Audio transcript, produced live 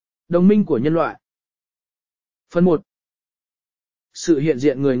Đồng minh của nhân loại. Phần 1. Sự hiện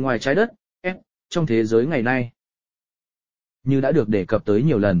diện người ngoài trái đất, F, trong thế giới ngày nay. Như đã được đề cập tới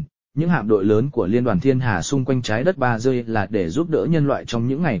nhiều lần, những hạm đội lớn của Liên đoàn Thiên Hà xung quanh trái đất ba rơi là để giúp đỡ nhân loại trong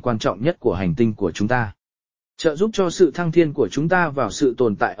những ngày quan trọng nhất của hành tinh của chúng ta. Trợ giúp cho sự thăng thiên của chúng ta vào sự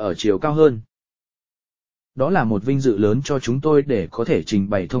tồn tại ở chiều cao hơn. Đó là một vinh dự lớn cho chúng tôi để có thể trình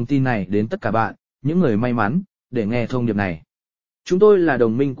bày thông tin này đến tất cả bạn, những người may mắn, để nghe thông điệp này. Chúng tôi là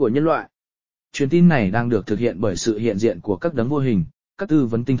đồng minh của nhân loại. Truyền tin này đang được thực hiện bởi sự hiện diện của các đấng vô hình, các tư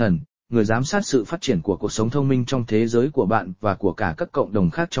vấn tinh thần, người giám sát sự phát triển của cuộc sống thông minh trong thế giới của bạn và của cả các cộng đồng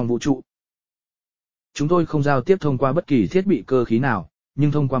khác trong vũ trụ. Chúng tôi không giao tiếp thông qua bất kỳ thiết bị cơ khí nào,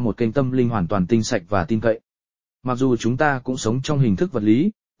 nhưng thông qua một kênh tâm linh hoàn toàn tinh sạch và tin cậy. Mặc dù chúng ta cũng sống trong hình thức vật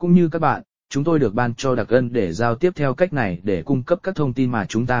lý, cũng như các bạn, chúng tôi được ban cho đặc ân để giao tiếp theo cách này để cung cấp các thông tin mà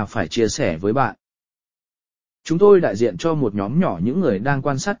chúng ta phải chia sẻ với bạn. Chúng tôi đại diện cho một nhóm nhỏ những người đang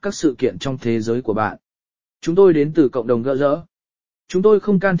quan sát các sự kiện trong thế giới của bạn. Chúng tôi đến từ cộng đồng gỡ rỡ. Chúng tôi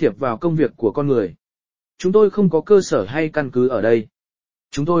không can thiệp vào công việc của con người. Chúng tôi không có cơ sở hay căn cứ ở đây.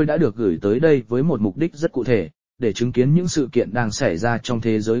 Chúng tôi đã được gửi tới đây với một mục đích rất cụ thể, để chứng kiến những sự kiện đang xảy ra trong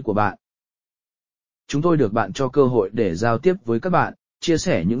thế giới của bạn. Chúng tôi được bạn cho cơ hội để giao tiếp với các bạn, chia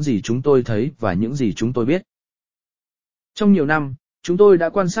sẻ những gì chúng tôi thấy và những gì chúng tôi biết. Trong nhiều năm, chúng tôi đã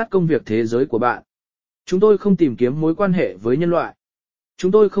quan sát công việc thế giới của bạn. Chúng tôi không tìm kiếm mối quan hệ với nhân loại.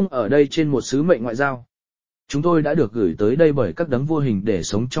 Chúng tôi không ở đây trên một sứ mệnh ngoại giao. Chúng tôi đã được gửi tới đây bởi các đấng vô hình để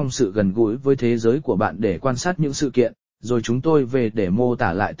sống trong sự gần gũi với thế giới của bạn để quan sát những sự kiện, rồi chúng tôi về để mô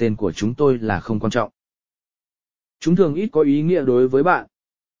tả lại tên của chúng tôi là không quan trọng. Chúng thường ít có ý nghĩa đối với bạn.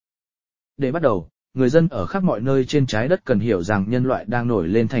 Để bắt đầu, người dân ở khắp mọi nơi trên trái đất cần hiểu rằng nhân loại đang nổi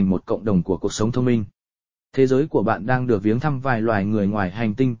lên thành một cộng đồng của cuộc sống thông minh. Thế giới của bạn đang được viếng thăm vài loài người ngoài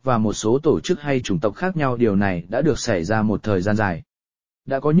hành tinh và một số tổ chức hay chủng tộc khác nhau. Điều này đã được xảy ra một thời gian dài.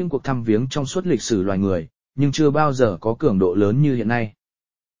 Đã có những cuộc thăm viếng trong suốt lịch sử loài người, nhưng chưa bao giờ có cường độ lớn như hiện nay.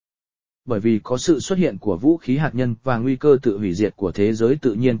 Bởi vì có sự xuất hiện của vũ khí hạt nhân và nguy cơ tự hủy diệt của thế giới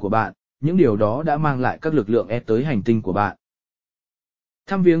tự nhiên của bạn, những điều đó đã mang lại các lực lượng tới hành tinh của bạn.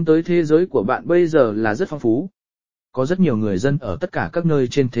 Thăm viếng tới thế giới của bạn bây giờ là rất phong phú. Có rất nhiều người dân ở tất cả các nơi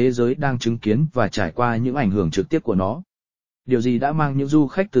trên thế giới đang chứng kiến và trải qua những ảnh hưởng trực tiếp của nó. Điều gì đã mang những du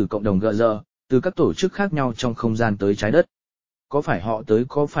khách từ cộng đồng gỡ rỡ, từ các tổ chức khác nhau trong không gian tới trái đất? Có phải họ tới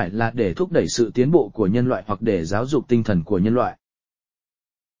có phải là để thúc đẩy sự tiến bộ của nhân loại hoặc để giáo dục tinh thần của nhân loại?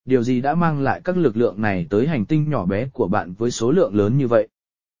 Điều gì đã mang lại các lực lượng này tới hành tinh nhỏ bé của bạn với số lượng lớn như vậy?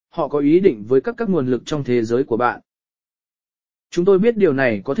 Họ có ý định với các nguồn lực trong thế giới của bạn. Chúng tôi biết điều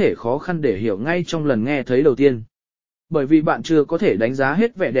này có thể khó khăn để hiểu ngay trong lần nghe thấy đầu tiên. Bởi vì bạn chưa có thể đánh giá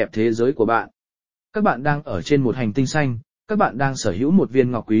hết vẻ đẹp thế giới của bạn. Các bạn đang ở trên một hành tinh xanh, các bạn đang sở hữu một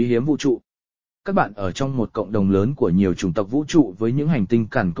viên ngọc quý hiếm vũ trụ. Các bạn ở trong một cộng đồng lớn của nhiều chủng tộc vũ trụ với những hành tinh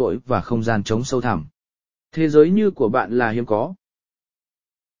cằn cỗi và không gian trống sâu thẳm. Thế giới như của bạn là hiếm có.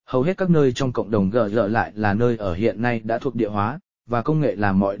 Hầu hết các nơi trong cộng đồng gỡ gỡ lại là nơi ở hiện nay đã thuộc địa hóa, và công nghệ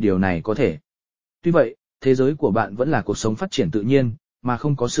làm mọi điều này có thể. Tuy vậy, thế giới của bạn vẫn là cuộc sống phát triển tự nhiên, mà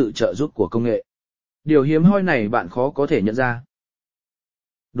không có sự trợ giúp của công nghệ. Điều hiếm hoi này bạn khó có thể nhận ra.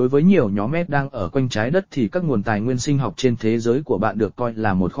 Đối với nhiều nhóm S đang ở quanh trái đất thì các nguồn tài nguyên sinh học trên thế giới của bạn được coi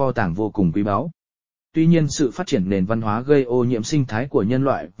là một kho tàng vô cùng quý báu. Tuy nhiên sự phát triển nền văn hóa gây ô nhiễm sinh thái của nhân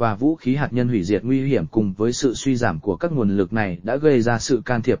loại và vũ khí hạt nhân hủy diệt nguy hiểm cùng với sự suy giảm của các nguồn lực này đã gây ra sự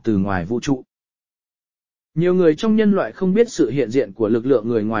can thiệp từ ngoài vũ trụ. Nhiều người trong nhân loại không biết sự hiện diện của lực lượng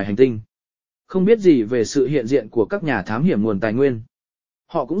người ngoài hành tinh. Không biết gì về sự hiện diện của các nhà thám hiểm nguồn tài nguyên.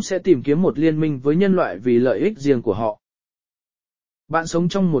 Họ cũng sẽ tìm kiếm một liên minh với nhân loại vì lợi ích riêng của họ. Bạn sống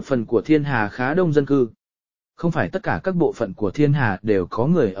trong một phần của thiên hà khá đông dân cư. Không phải tất cả các bộ phận của thiên hà đều có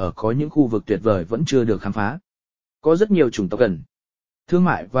người ở, có những khu vực tuyệt vời vẫn chưa được khám phá. Có rất nhiều chủng tộc cần. Thương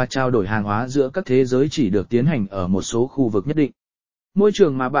mại và trao đổi hàng hóa giữa các thế giới chỉ được tiến hành ở một số khu vực nhất định. Môi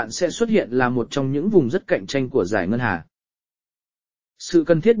trường mà bạn sẽ xuất hiện là một trong những vùng rất cạnh tranh của giải ngân hà. Sự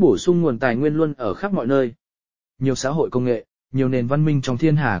cần thiết bổ sung nguồn tài nguyên luôn ở khắp mọi nơi. Nhiều xã hội công nghệ, nhiều nền văn minh trong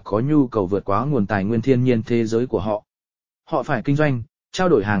thiên hà có nhu cầu vượt quá nguồn tài nguyên thiên nhiên thế giới của họ. Họ phải kinh doanh, trao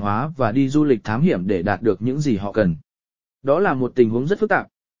đổi hàng hóa và đi du lịch thám hiểm để đạt được những gì họ cần. Đó là một tình huống rất phức tạp.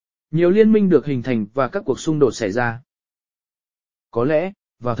 Nhiều liên minh được hình thành và các cuộc xung đột xảy ra. Có lẽ,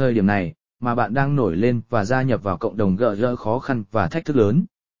 vào thời điểm này, mà bạn đang nổi lên và gia nhập vào cộng đồng gỡ gỡ khó khăn và thách thức lớn.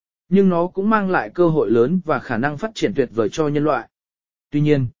 Nhưng nó cũng mang lại cơ hội lớn và khả năng phát triển tuyệt vời cho nhân loại. Tuy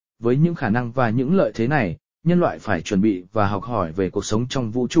nhiên, với những khả năng và những lợi thế này, nhân loại phải chuẩn bị và học hỏi về cuộc sống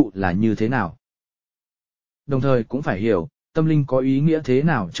trong vũ trụ là như thế nào. Đồng thời cũng phải hiểu, tâm linh có ý nghĩa thế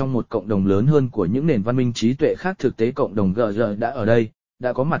nào trong một cộng đồng lớn hơn của những nền văn minh trí tuệ khác. Thực tế cộng đồng gỡ gỡ đã ở đây,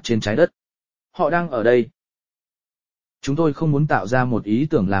 đã có mặt trên trái đất. Họ đang ở đây. Chúng tôi không muốn tạo ra một ý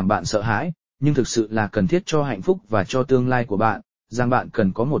tưởng làm bạn sợ hãi, nhưng thực sự là cần thiết cho hạnh phúc và cho tương lai của bạn, rằng bạn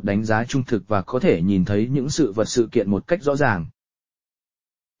cần có một đánh giá trung thực và có thể nhìn thấy những sự kiện một cách rõ ràng.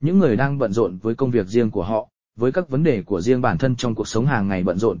 Những người đang bận rộn với công việc riêng của họ, với các vấn đề của riêng bản thân trong cuộc sống hàng ngày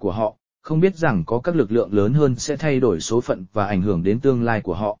bận rộn của họ, không biết rằng có các lực lượng lớn hơn sẽ thay đổi số phận và ảnh hưởng đến tương lai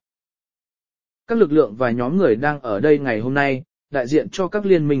của họ. Các lực lượng và nhóm người đang ở đây ngày hôm nay, đại diện cho các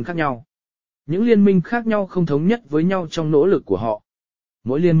liên minh khác nhau. Những liên minh khác nhau không thống nhất với nhau trong nỗ lực của họ.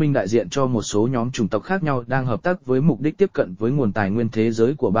 Mỗi liên minh đại diện cho một số nhóm chủng tộc khác nhau đang hợp tác với mục đích tiếp cận với nguồn tài nguyên thế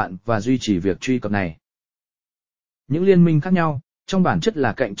giới của bạn và duy trì việc truy cập này. Những liên minh khác nhau, trong bản chất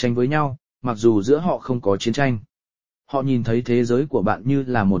là cạnh tranh với nhau, mặc dù giữa họ không có chiến tranh. Họ nhìn thấy thế giới của bạn như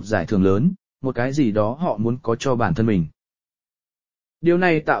là một giải thưởng lớn, một cái gì đó họ muốn có cho bản thân mình. Điều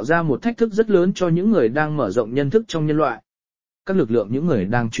này tạo ra một thách thức rất lớn cho những người đang mở rộng nhân thức trong nhân loại. Các lực lượng những người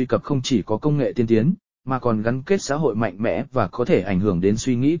đang truy cập không chỉ có công nghệ tiên tiến, mà còn gắn kết xã hội mạnh mẽ và có thể ảnh hưởng đến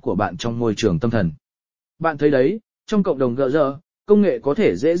suy nghĩ của bạn trong môi trường tâm thần. Bạn thấy đấy, trong cộng đồng gỡ dở, công nghệ có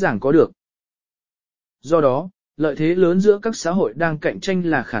thể dễ dàng có được. Do đó, lợi thế lớn giữa các xã hội đang cạnh tranh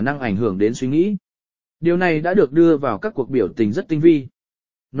là khả năng ảnh hưởng đến suy nghĩ. Điều này đã được đưa vào các cuộc biểu tình rất tinh vi.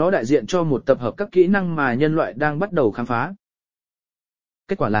 Nó đại diện cho một tập hợp các kỹ năng mà nhân loại đang bắt đầu khám phá.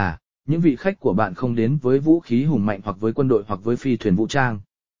 Kết quả là, những vị khách của bạn không đến với vũ khí hùng mạnh hoặc với quân đội hoặc với phi thuyền vũ trang.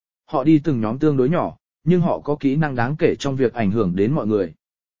 Họ đi từng nhóm tương đối nhỏ, nhưng họ có kỹ năng đáng kể trong việc ảnh hưởng đến mọi người.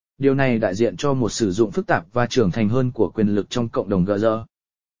 Điều này đại diện cho một sử dụng phức tạp và trưởng thành hơn của quyền lực trong cộng đồng gỡ dở.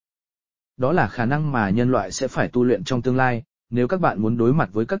 Đó là khả năng mà nhân loại sẽ phải tu luyện trong tương lai, nếu các bạn muốn đối mặt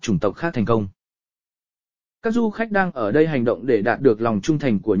với các chủng tộc khác thành công. Các du khách đang ở đây hành động để đạt được lòng trung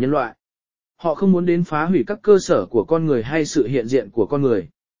thành của nhân loại. Họ không muốn đến phá hủy các cơ sở của con người hay sự hiện diện của con người.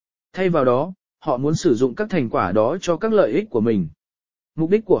 Thay vào đó, họ muốn sử dụng các thành quả đó cho các lợi ích của mình. Mục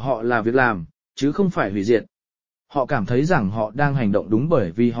đích của họ là việc làm, chứ không phải hủy diệt. Họ cảm thấy rằng họ đang hành động đúng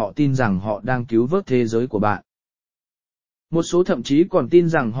bởi vì họ tin rằng họ đang cứu vớt thế giới của bạn. Một số thậm chí còn tin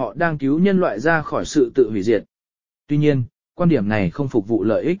rằng họ đang cứu nhân loại ra khỏi sự tự hủy diệt. Tuy nhiên, quan điểm này không phục vụ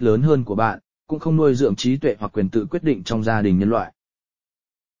lợi ích lớn hơn của bạn, cũng không nuôi dưỡng trí tuệ hoặc quyền tự quyết định trong gia đình nhân loại.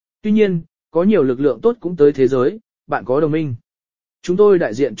 Tuy nhiên, có nhiều lực lượng tốt cũng tới thế giới, bạn có đồng minh. Chúng tôi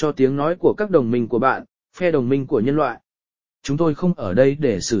đại diện cho tiếng nói của các đồng minh của bạn, phe đồng minh của nhân loại. Chúng tôi không ở đây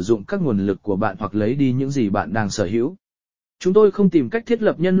để sử dụng các nguồn lực của bạn hoặc lấy đi những gì bạn đang sở hữu. Chúng tôi không tìm cách thiết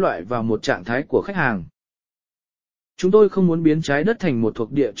lập nhân loại vào một trạng thái của khách hàng. Chúng tôi không muốn biến trái đất thành một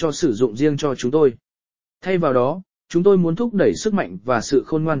thuộc địa cho sử dụng riêng cho chúng tôi. Thay vào đó, chúng tôi muốn thúc đẩy sức mạnh và sự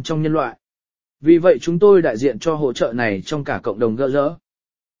khôn ngoan trong nhân loại. Vì vậy chúng tôi đại diện cho hỗ trợ này trong cả cộng đồng gỡ dở.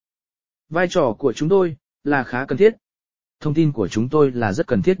 Vai trò của chúng tôi là khá cần thiết. Thông tin của chúng tôi là rất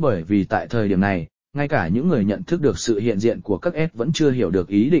cần thiết bởi vì tại thời điểm này, ngay cả những người nhận thức được sự hiện diện của các S vẫn chưa hiểu được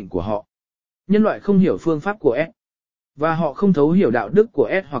ý định của họ. Nhân loại không hiểu phương pháp của S. Và họ không thấu hiểu đạo đức của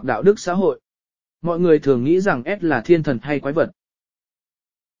S hoặc đạo đức xã hội. Mọi người thường nghĩ rằng S là thiên thần hay quái vật.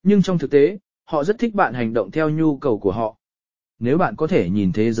 Nhưng trong thực tế, họ rất thích bạn hành động theo nhu cầu của họ. Nếu bạn có thể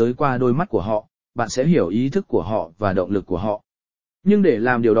nhìn thế giới qua đôi mắt của họ, bạn sẽ hiểu ý thức của họ và động lực của họ. Nhưng để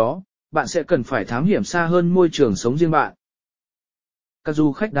làm điều đó, bạn sẽ cần phải thám hiểm xa hơn môi trường sống riêng bạn. Các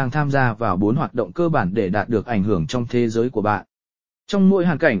du khách đang tham gia vào 4 hoạt động cơ bản để đạt được ảnh hưởng trong thế giới của bạn. Trong mỗi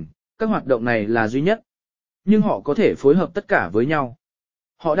hoàn cảnh, các hoạt động này là duy nhất. Nhưng họ có thể phối hợp tất cả với nhau.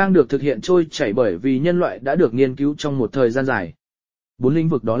 Họ đang được thực hiện trôi chảy bởi vì nhân loại đã được nghiên cứu trong một thời gian dài. 4 lĩnh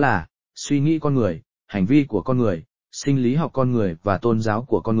vực đó là suy nghĩ con người, hành vi của con người, sinh lý học con người và tôn giáo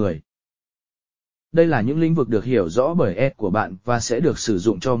của con người. Đây là những lĩnh vực được hiểu rõ bởi S của bạn và sẽ được sử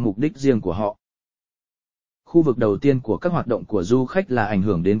dụng cho mục đích riêng của họ. Khu vực đầu tiên của các hoạt động của du khách là ảnh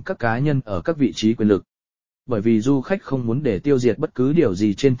hưởng đến các cá nhân ở các vị trí quyền lực. Bởi vì du khách không muốn để tiêu diệt bất cứ điều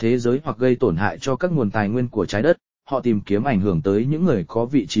gì trên thế giới hoặc gây tổn hại cho các nguồn tài nguyên của trái đất, họ tìm kiếm ảnh hưởng tới những người có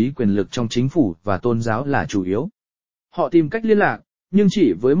vị trí quyền lực trong chính phủ và tôn giáo là chủ yếu. Họ tìm cách liên lạc, nhưng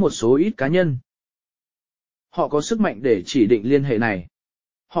chỉ với một số ít cá nhân. Họ có sức mạnh để chỉ định liên hệ này.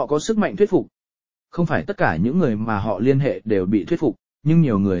 Họ có sức mạnh thuyết phục. Không phải tất cả những người mà họ liên hệ đều bị thuyết phục, nhưng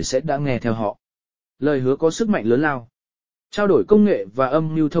nhiều người sẽ đã nghe theo họ. Lời hứa có sức mạnh lớn lao. Trao đổi công nghệ và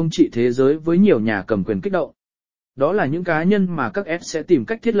âm mưu thông trị thế giới với nhiều nhà cầm quyền kích động. Đó là những cá nhân mà các S sẽ tìm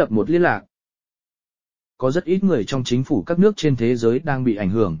cách thiết lập một liên lạc. Có rất ít người trong chính phủ các nước trên thế giới đang bị ảnh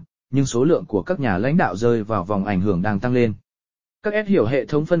hưởng, nhưng số lượng của các nhà lãnh đạo rơi vào vòng ảnh hưởng đang tăng lên. Các S hiểu hệ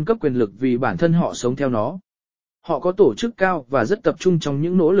thống phân cấp quyền lực vì bản thân họ sống theo nó. Họ có tổ chức cao và rất tập trung trong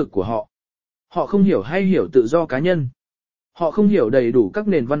những nỗ lực của họ. Họ không hiểu hay hiểu tự do cá nhân. Họ không hiểu đầy đủ các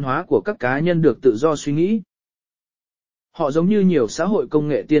nền văn hóa của các cá nhân được tự do suy nghĩ. Họ giống như nhiều xã hội công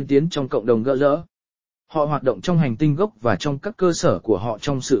nghệ tiên tiến trong cộng đồng gỡ dở. Họ hoạt động trong hành tinh gốc và trong các cơ sở của họ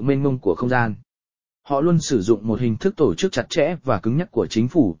trong sự mênh mông của không gian. Họ luôn sử dụng một hình thức tổ chức chặt chẽ và cứng nhắc của chính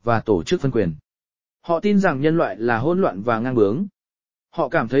phủ và tổ chức phân quyền. Họ tin rằng nhân loại là hỗn loạn và ngang bướng. Họ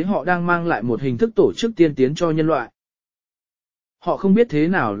cảm thấy họ đang mang lại một hình thức tổ chức tiên tiến cho nhân loại. Họ không biết thế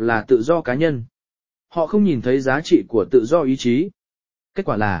nào là tự do cá nhân. Họ không nhìn thấy giá trị của tự do ý chí. Kết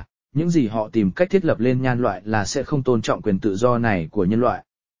quả là, những gì họ tìm cách thiết lập lên nhân loại là sẽ không tôn trọng quyền tự do này của nhân loại.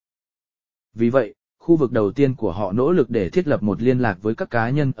 Vì vậy, khu vực đầu tiên của họ nỗ lực để thiết lập một liên lạc với các cá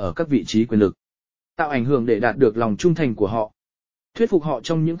nhân ở các vị trí quyền lực, tạo ảnh hưởng để đạt được lòng trung thành của họ, thuyết phục họ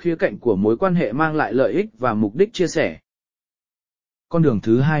trong những khía cạnh của mối quan hệ mang lại lợi ích và mục đích chia sẻ. Con đường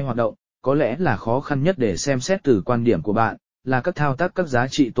thứ hai hoạt động, có lẽ là khó khăn nhất để xem xét từ quan điểm của bạn, là các thao tác các giá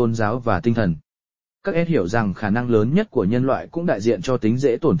trị tôn giáo và tinh thần. Các S hiểu rằng khả năng lớn nhất của nhân loại cũng đại diện cho tính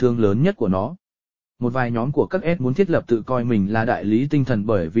dễ tổn thương lớn nhất của nó. Một vài nhóm của các S muốn thiết lập tự coi mình là đại lý tinh thần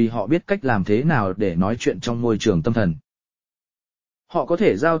bởi vì họ biết cách làm thế nào để nói chuyện trong môi trường tâm thần. Họ có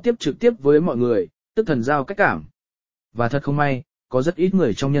thể giao tiếp trực tiếp với mọi người, tức thần giao cách cảm. Và thật không may, có rất ít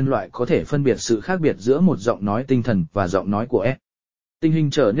người trong nhân loại có thể phân biệt sự khác biệt giữa một giọng nói tinh thần và giọng nói của S. Tình hình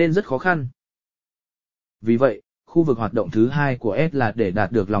trở nên rất khó khăn. Vì vậy, khu vực hoạt động thứ hai của S là để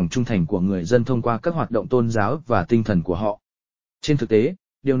đạt được lòng trung thành của người dân thông qua các hoạt động tôn giáo và tinh thần của họ. Trên thực tế,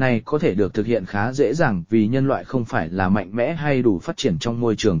 điều này có thể được thực hiện khá dễ dàng vì nhân loại không phải là mạnh mẽ hay đủ phát triển trong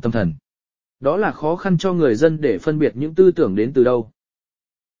môi trường tâm thần. Đó là khó khăn cho người dân để phân biệt những tư tưởng đến từ đâu.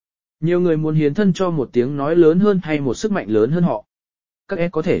 Nhiều người muốn hiến thân cho một tiếng nói lớn hơn hay một sức mạnh lớn hơn họ. Các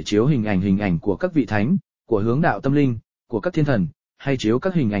S có thể chiếu hình ảnh của các vị thánh, của hướng đạo tâm linh, của các thiên thần, hay chiếu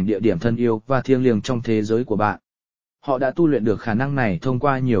các hình ảnh địa điểm thân yêu và thiêng liêng trong thế giới của bạn. Họ đã tu luyện được khả năng này thông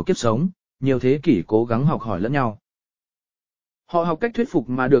qua nhiều kiếp sống, nhiều thế kỷ cố gắng học hỏi lẫn nhau. Họ học cách thuyết phục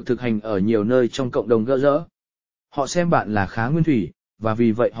mà được thực hành ở nhiều nơi trong cộng đồng gỡ rỡ. Họ xem bạn là khá nguyên thủy, và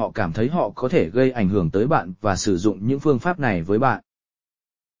vì vậy họ cảm thấy họ có thể gây ảnh hưởng tới bạn và sử dụng những phương pháp này với bạn.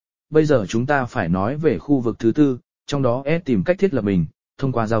 Bây giờ chúng ta phải nói về khu vực thứ tư, trong đó S tìm cách thiết lập mình,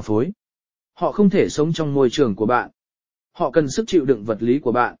 thông qua giao phối. Họ không thể sống trong môi trường của bạn. Họ cần sức chịu đựng vật lý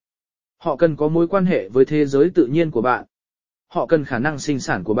của bạn. Họ cần có mối quan hệ với thế giới tự nhiên của bạn. Họ cần khả năng sinh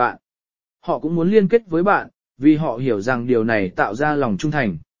sản của bạn. Họ cũng muốn liên kết với bạn, vì họ hiểu rằng điều này tạo ra lòng trung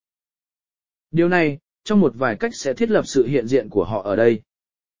thành. Điều này, trong một vài cách sẽ thiết lập sự hiện diện của họ ở đây.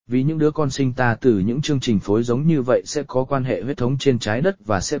 Vì những đứa con sinh ta từ những chương trình phối giống như vậy sẽ có quan hệ huyết thống trên trái đất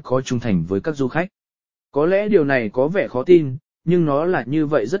và sẽ có trung thành với các du khách. Có lẽ điều này có vẻ khó tin, nhưng nó là như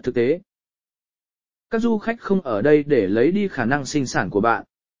vậy rất thực tế. Các du khách không ở đây để lấy đi khả năng sinh sản của bạn.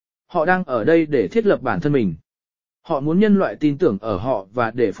 Họ đang ở đây để thiết lập bản thân mình. Họ muốn nhân loại tin tưởng ở họ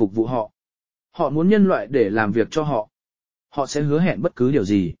và để phục vụ họ. Họ muốn nhân loại để làm việc cho họ. Họ sẽ hứa hẹn bất cứ điều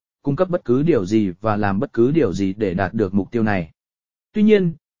gì, cung cấp bất cứ điều gì và làm bất cứ điều gì để đạt được mục tiêu này. Tuy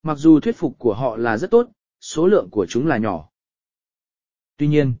nhiên, mặc dù thuyết phục của họ là rất tốt, số lượng của chúng là nhỏ. Tuy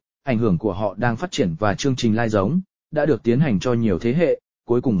nhiên, ảnh hưởng của họ đang phát triển và chương trình lai giống, đã được tiến hành cho nhiều thế hệ,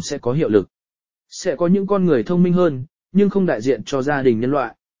 cuối cùng sẽ có hiệu lực. Sẽ có những con người thông minh hơn, nhưng không đại diện cho gia đình nhân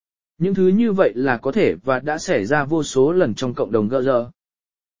loại. Những thứ như vậy là có thể và đã xảy ra vô số lần trong cộng đồng gỡ rỡ.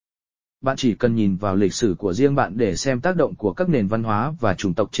 Bạn chỉ cần nhìn vào lịch sử của riêng bạn để xem tác động của các nền văn hóa và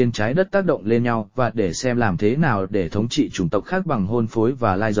chủng tộc trên trái đất tác động lên nhau và để xem làm thế nào để thống trị chủng tộc khác bằng hôn phối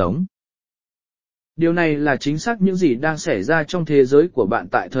và lai giống. Điều này là chính xác những gì đang xảy ra trong thế giới của bạn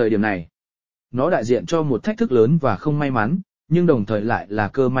tại thời điểm này. Nó đại diện cho một thách thức lớn và không may mắn, nhưng đồng thời lại là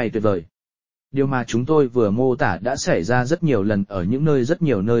cơ may tuyệt vời. Điều mà chúng tôi vừa mô tả đã xảy ra rất nhiều lần ở những nơi rất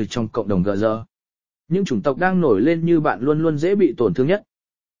nhiều nơi trong cộng đồng gỡ rỡ. Những chủng tộc đang nổi lên như bạn luôn luôn dễ bị tổn thương nhất.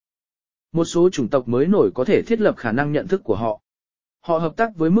 Một số chủng tộc mới nổi có thể thiết lập khả năng nhận thức của họ. Họ hợp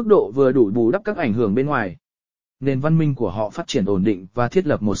tác với mức độ vừa đủ bù đắp các ảnh hưởng bên ngoài. Nền văn minh của họ phát triển ổn định và thiết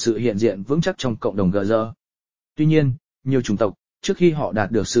lập một sự hiện diện vững chắc trong cộng đồng gỡ rỡ. Tuy nhiên, nhiều chủng tộc, trước khi họ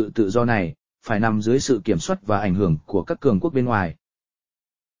đạt được sự tự do này, phải nằm dưới sự kiểm soát và ảnh hưởng của các cường quốc bên ngoài.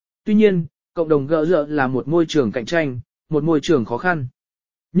 Tuy nhiên, cộng đồng gỡ rỡ là một môi trường cạnh tranh, một môi trường khó khăn.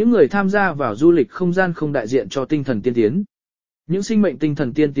 Những người tham gia vào du lịch không gian không đại diện cho tinh thần tiên tiến. Những sinh mệnh tinh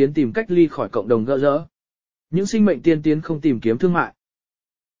thần tiên tiến tìm cách ly khỏi cộng đồng gỡ rỡ. Những sinh mệnh tiên tiến không tìm kiếm thương mại.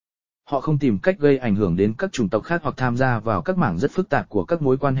 Họ không tìm cách gây ảnh hưởng đến các chủng tộc khác hoặc tham gia vào các mảng rất phức tạp của các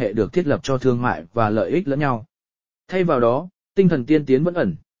mối quan hệ được thiết lập cho thương mại và lợi ích lẫn nhau. Thay vào đó, tinh thần tiên tiến vẫn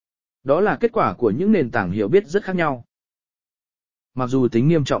ẩn. Đó là kết quả của những nền tảng hiểu biết rất khác nhau. Mặc dù tính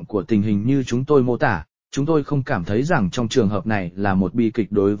nghiêm trọng của tình hình như chúng tôi mô tả, chúng tôi không cảm thấy rằng trong trường hợp này là một bi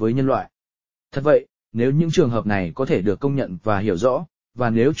kịch đối với nhân loại. Thật vậy, nếu những trường hợp này có thể được công nhận và hiểu rõ, và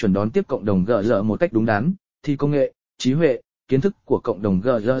nếu chuẩn đón tiếp cộng đồng gỡ rỡ một cách đúng đắn, thì công nghệ, trí huệ, kiến thức của cộng đồng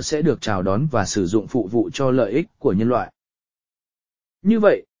gỡ rỡ sẽ được chào đón và sử dụng phụ vụ cho lợi ích của nhân loại. Như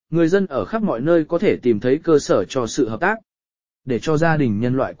vậy, người dân ở khắp mọi nơi có thể tìm thấy cơ sở cho sự hợp tác. để cho gia đình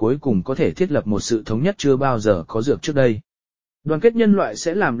nhân loại cuối cùng có thể thiết lập một sự thống nhất chưa bao giờ có được trước đây. Đoàn kết nhân loại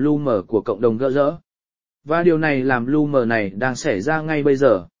sẽ làm lu mờ của cộng đồng gỡ rỡ. Và điều này làm lu mờ này đang xảy ra ngay bây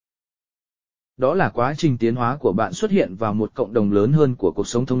giờ. Đó là quá trình tiến hóa của bạn xuất hiện vào một cộng đồng lớn hơn của cuộc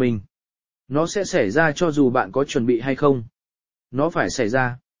sống thông minh. Nó sẽ xảy ra cho dù bạn có chuẩn bị hay không. Nó phải xảy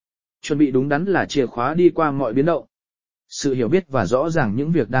ra. Chuẩn bị đúng đắn là chìa khóa đi qua mọi biến động. Sự hiểu biết và rõ ràng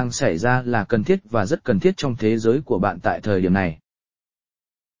những việc đang xảy ra là cần thiết và rất cần thiết trong thế giới của bạn tại thời điểm này.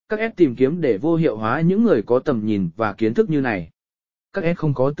 Các S tìm kiếm để vô hiệu hóa những người có tầm nhìn và kiến thức như này. Các S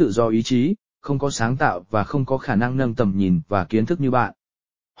không có tự do ý chí, không có sáng tạo và không có khả năng nâng tầm nhìn và kiến thức như bạn.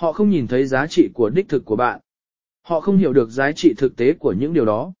 Họ không nhìn thấy giá trị của đích thực của bạn. Họ không hiểu được giá trị thực tế của những điều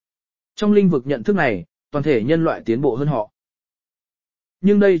đó. Trong lĩnh vực nhận thức này, toàn thể nhân loại tiến bộ hơn họ.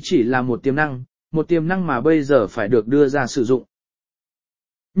 Nhưng đây chỉ là một tiềm năng mà bây giờ phải được đưa ra sử dụng.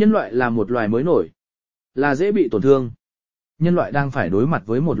 Nhân loại là một loài mới nổi, là dễ bị tổn thương. Nhân loại đang phải đối mặt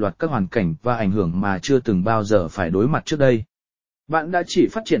với một loạt các hoàn cảnh và ảnh hưởng mà chưa từng bao giờ phải đối mặt trước đây. Bạn đã chỉ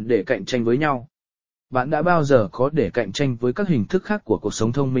phát triển để cạnh tranh với nhau. Bạn đã bao giờ có để cạnh tranh với các hình thức khác của cuộc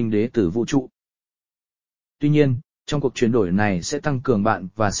sống thông minh đến từ vũ trụ. Tuy nhiên, trong cuộc chuyển đổi này sẽ tăng cường bạn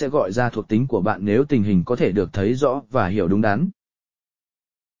và sẽ gọi ra thuộc tính của bạn nếu tình hình có thể được thấy rõ và hiểu đúng đắn.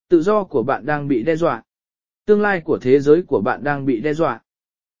 Tự do của bạn đang bị đe dọa. Tương lai của thế giới của bạn đang bị đe dọa.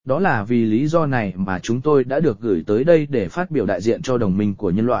 Đó là vì lý do này mà chúng tôi đã được gửi tới đây để phát biểu đại diện cho đồng minh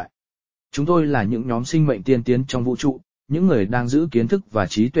của nhân loại. Chúng tôi là những nhóm sinh mệnh tiên tiến trong vũ trụ, những người đang giữ kiến thức và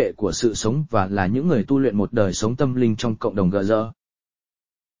trí tuệ của sự sống và là những người tu luyện một đời sống tâm linh trong cộng đồng gỡ rỡ.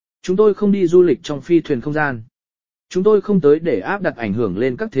 Chúng tôi không đi du lịch trong phi thuyền không gian. Chúng tôi không tới để áp đặt ảnh hưởng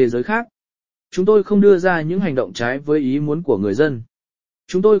lên các thế giới khác. Chúng tôi không đưa ra những hành động trái với ý muốn của người dân.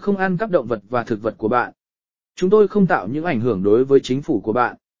 Chúng tôi không ăn cắp động vật và thực vật của bạn. Chúng tôi không tạo những ảnh hưởng đối với chính phủ của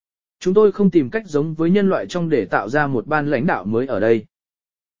bạn. Chúng tôi không tìm cách giống với nhân loại trong để tạo ra một ban lãnh đạo mới ở đây.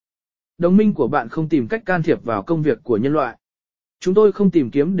 Đồng minh của bạn không tìm cách can thiệp vào công việc của nhân loại. Chúng tôi không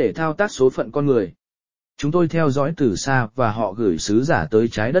tìm kiếm để thao tác số phận con người. Chúng tôi theo dõi từ xa và họ gửi sứ giả tới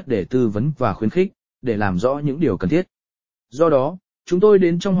trái đất để tư vấn và khuyến khích, để làm rõ những điều cần thiết. Do đó, chúng tôi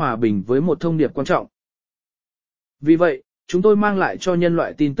đến trong hòa bình với một thông điệp quan trọng. Vì vậy, chúng tôi mang lại cho nhân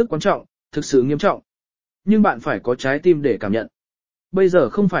loại tin tức quan trọng, thực sự nghiêm trọng. Nhưng bạn phải có trái tim để cảm nhận. Bây giờ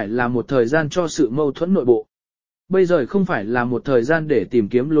không phải là một thời gian cho sự mâu thuẫn nội bộ. Bây giờ không phải là một thời gian để tìm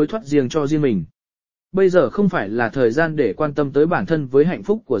kiếm lối thoát riêng cho riêng mình. Bây giờ không phải là thời gian để quan tâm tới bản thân với hạnh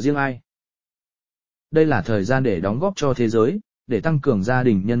phúc của riêng ai. Đây là thời gian để đóng góp cho thế giới, để tăng cường gia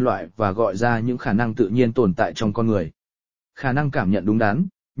đình nhân loại và gọi ra những khả năng tự nhiên tồn tại trong con người. Khả năng cảm nhận đúng đắn,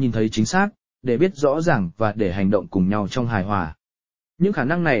 nhìn thấy chính xác, để biết rõ ràng và để hành động cùng nhau trong hài hòa. Những khả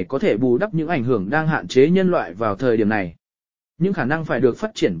năng này có thể bù đắp những ảnh hưởng đang hạn chế nhân loại vào thời điểm này. Những khả năng phải được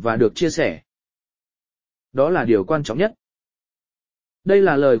phát triển và được chia sẻ. Đó là điều quan trọng nhất. Đây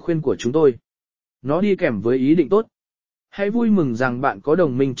là lời khuyên của chúng tôi. Nó đi kèm với ý định tốt. Hãy vui mừng rằng bạn có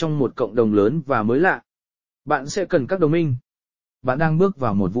đồng minh trong một cộng đồng lớn và mới lạ. Bạn sẽ cần các đồng minh. Bạn đang bước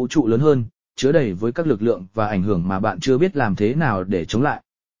vào một vũ trụ lớn hơn, chứa đầy với các lực lượng và ảnh hưởng mà bạn chưa biết làm thế nào để chống lại.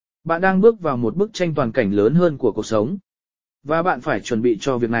 Bạn đang bước vào một bức tranh toàn cảnh lớn hơn của cuộc sống. Và bạn phải chuẩn bị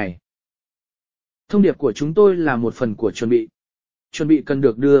cho việc này. Thông điệp của chúng tôi là một phần của chuẩn bị. Chuẩn bị cần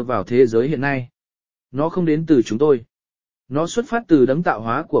được đưa vào thế giới hiện nay. Nó không đến từ chúng tôi. Nó xuất phát từ đấng tạo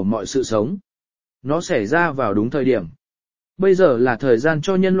hóa của mọi sự sống. Nó xảy ra vào đúng thời điểm. Bây giờ là thời gian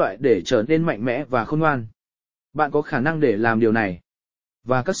cho nhân loại để trở nên mạnh mẽ và khôn ngoan. Bạn có khả năng để làm điều này.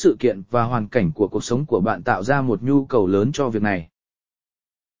 Và các sự kiện và hoàn cảnh của cuộc sống của bạn tạo ra một nhu cầu lớn cho việc này.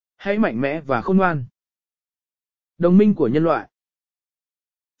 Hãy mạnh mẽ và khôn ngoan. Đồng minh của nhân loại.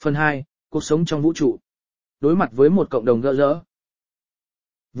 Phần 2. Cuộc sống trong vũ trụ. Đối mặt với một cộng đồng gỡ rỡ.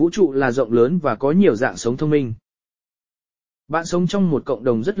 Vũ trụ là rộng lớn và có nhiều dạng sống thông minh. Bạn sống trong một cộng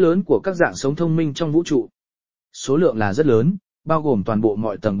đồng rất lớn của các dạng sống thông minh trong vũ trụ. Số lượng là rất lớn, bao gồm toàn bộ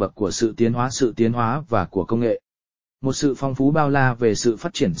mọi tầng bậc của sự tiến hóa và của công nghệ. Một sự phong phú bao la về sự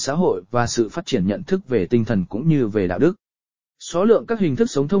phát triển xã hội và sự phát triển nhận thức về tinh thần cũng như về đạo đức. Số lượng các hình thức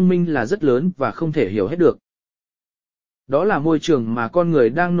sống thông minh là rất lớn và không thể hiểu hết được. Đó là môi trường mà con người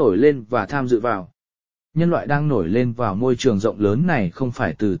đang nổi lên và tham dự vào. Nhân loại đang nổi lên vào môi trường rộng lớn này không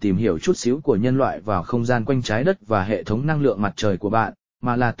phải từ tìm hiểu chút xíu của nhân loại vào không gian quanh trái đất và hệ thống năng lượng mặt trời của bạn,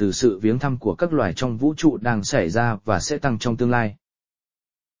 mà là từ sự viếng thăm của các loài trong vũ trụ đang xảy ra và sẽ tăng trong tương lai.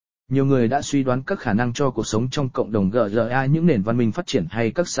 Nhiều người đã suy đoán các khả năng cho cuộc sống trong cộng đồng GRA, những nền văn minh phát triển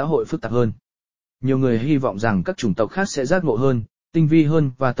hay các xã hội phức tạp hơn. Nhiều người hy vọng rằng các chủng tộc khác sẽ giác ngộ hơn, tinh vi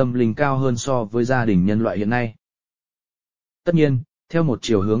hơn và tâm linh cao hơn so với gia đình nhân loại hiện nay. Tất nhiên, theo một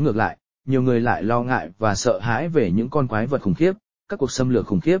chiều hướng ngược lại, nhiều người lại lo ngại và sợ hãi về những con quái vật khủng khiếp, các cuộc xâm lược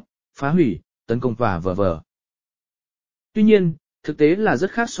khủng khiếp, phá hủy, tấn công và v.v. Tuy nhiên, thực tế là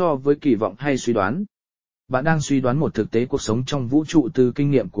rất khác so với kỳ vọng hay suy đoán. Bạn đang suy đoán một thực tế cuộc sống trong vũ trụ từ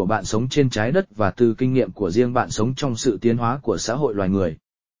kinh nghiệm của bạn sống trên trái đất và từ kinh nghiệm của riêng bạn sống trong sự tiến hóa của xã hội loài người.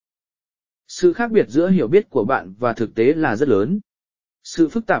 Sự khác biệt giữa hiểu biết của bạn và thực tế là rất lớn. Sự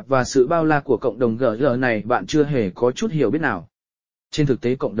phức tạp và sự bao la của cộng đồng GG này bạn chưa hề có chút hiểu biết nào. Trên thực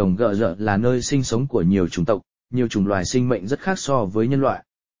tế cộng đồng GG là nơi sinh sống của nhiều chủng tộc, nhiều chủng loài sinh mệnh rất khác so với nhân loại.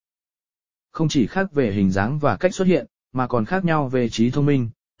 Không chỉ khác về hình dáng và cách xuất hiện, mà còn khác nhau về trí thông minh,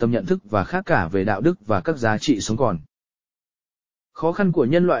 tầm nhận thức và khác cả về đạo đức và các giá trị sống còn. Khó khăn của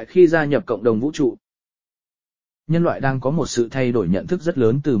nhân loại khi gia nhập cộng đồng vũ trụ. Nhân loại đang có một sự thay đổi nhận thức rất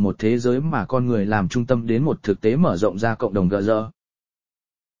lớn từ một thế giới mà con người làm trung tâm đến một thực tế mở rộng ra cộng đồng GG.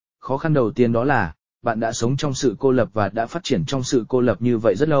 Khó khăn đầu tiên đó là, bạn đã sống trong sự cô lập và đã phát triển trong sự cô lập như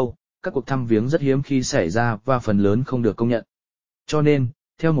vậy rất lâu, các cuộc thăm viếng rất hiếm khi xảy ra và phần lớn không được công nhận. Cho nên,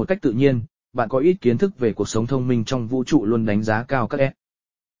 theo một cách tự nhiên, bạn có ít kiến thức về cuộc sống thông minh trong vũ trụ luôn đánh giá cao các S.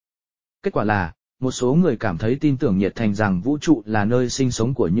 Kết quả là, một số người cảm thấy tin tưởng nhiệt thành rằng vũ trụ là nơi sinh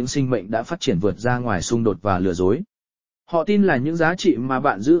sống của những sinh mệnh đã phát triển vượt ra ngoài xung đột và lừa dối. Họ tin là những giá trị mà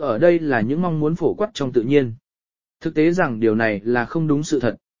bạn giữ ở đây là những mong muốn phổ quát trong tự nhiên. Thực tế rằng điều này là không đúng sự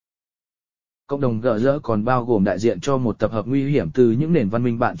thật. Cộng đồng GG còn bao gồm đại diện cho một tập hợp nguy hiểm từ những nền văn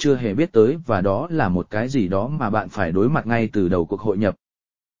minh bạn chưa hề biết tới và đó là một cái gì đó mà bạn phải đối mặt ngay từ đầu cuộc hội nhập.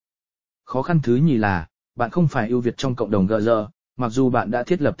 Khó khăn thứ nhì là, bạn không phải ưu việt trong cộng đồng GG, mặc dù bạn đã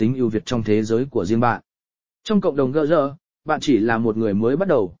thiết lập tính ưu việt trong thế giới của riêng bạn. Trong cộng đồng GG, bạn chỉ là một người mới bắt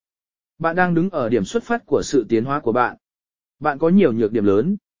đầu. Bạn đang đứng ở điểm xuất phát của sự tiến hóa của bạn. Bạn có nhiều nhược điểm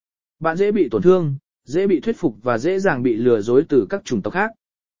lớn. Bạn dễ bị tổn thương, dễ bị thuyết phục và dễ dàng bị lừa dối từ các chủng tộc khác.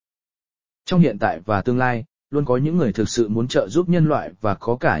 Trong hiện tại và tương lai, luôn có những người thực sự muốn trợ giúp nhân loại và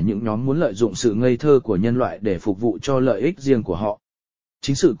có cả những nhóm muốn lợi dụng sự ngây thơ của nhân loại để phục vụ cho lợi ích riêng của họ.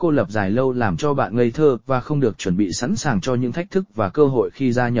 Chính sự cô lập dài lâu làm cho bạn ngây thơ và không được chuẩn bị sẵn sàng cho những thách thức và cơ hội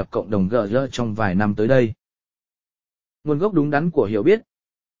khi gia nhập cộng đồng GG trong vài năm tới đây. Nguồn gốc đúng đắn của hiểu biết.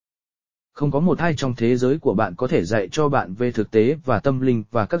 Không có một ai trong thế giới của bạn có thể dạy cho bạn về thực tế và tâm linh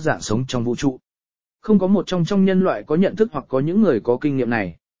và các dạng sống trong vũ trụ. Không có một trong nhân loại có nhận thức hoặc có những người có kinh nghiệm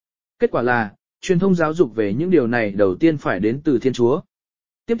này. Kết quả là, truyền thông giáo dục về những điều này đầu tiên phải đến từ Thiên Chúa.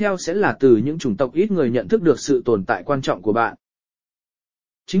 Tiếp theo sẽ là từ những chủng tộc ít người nhận thức được sự tồn tại quan trọng của bạn.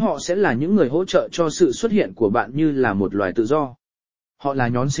 Chính họ sẽ là những người hỗ trợ cho sự xuất hiện của bạn như là một loài tự do. Họ là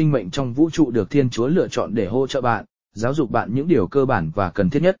nhóm sinh mệnh trong vũ trụ được Thiên Chúa lựa chọn để hỗ trợ bạn, giáo dục bạn những điều cơ bản và cần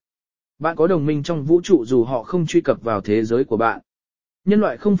thiết nhất. Bạn có đồng minh trong vũ trụ dù họ không truy cập vào thế giới của bạn. Nhân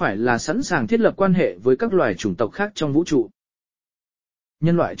loại không phải là sẵn sàng thiết lập quan hệ với các loài chủng tộc khác trong vũ trụ.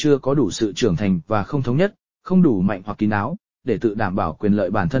 Nhân loại chưa có đủ sự trưởng thành và không thống nhất, không đủ mạnh hoặc kín đáo, để tự đảm bảo quyền lợi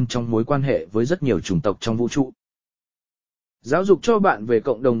bản thân trong mối quan hệ với rất nhiều chủng tộc trong vũ trụ. Giáo dục cho bạn về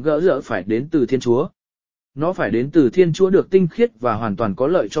cộng đồng GG phải đến từ Thiên Chúa. Nó phải đến từ Thiên Chúa được tinh khiết và hoàn toàn có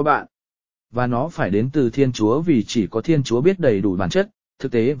lợi cho bạn. Và nó phải đến từ Thiên Chúa vì chỉ có Thiên Chúa biết đầy đủ bản chất,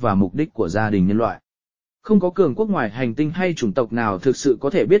 thực tế và mục đích của gia đình nhân loại. Không có cường quốc ngoài hành tinh hay chủng tộc nào thực sự có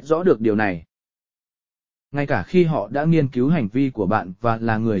thể biết rõ được điều này. Ngay cả khi họ đã nghiên cứu hành vi của bạn và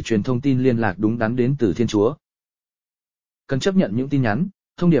là người truyền thông tin liên lạc đúng đắn đến từ Thiên Chúa. Cần chấp nhận những tin nhắn,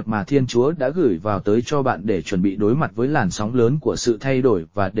 thông điệp mà Thiên Chúa đã gửi vào tới cho bạn để chuẩn bị đối mặt với làn sóng lớn của sự thay đổi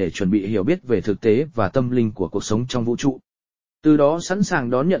và để chuẩn bị hiểu biết về thực tế và tâm linh của cuộc sống trong vũ trụ. Từ đó sẵn sàng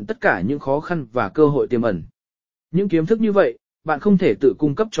đón nhận tất cả những khó khăn và cơ hội tiềm ẩn. Những kiến thức như vậy, bạn không thể tự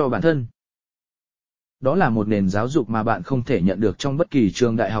cung cấp cho bản thân. Đó là một nền giáo dục mà bạn không thể nhận được trong bất kỳ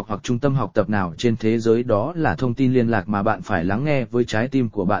trường đại học hoặc trung tâm học tập nào trên thế giới, đó là thông tin liên lạc mà bạn phải lắng nghe với trái tim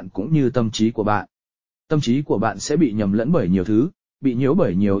của bạn cũng như tâm trí của bạn. Tâm trí của bạn sẽ bị nhầm lẫn bởi nhiều thứ, bị nhiễu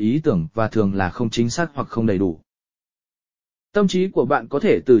bởi nhiều ý tưởng và thường là không chính xác hoặc không đầy đủ. Tâm trí của bạn có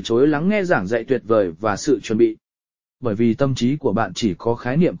thể từ chối lắng nghe giảng dạy tuyệt vời và sự chuẩn bị. Bởi vì tâm trí của bạn chỉ có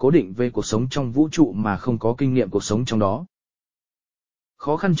khái niệm cố định về cuộc sống trong vũ trụ mà không có kinh nghiệm cuộc sống trong đó.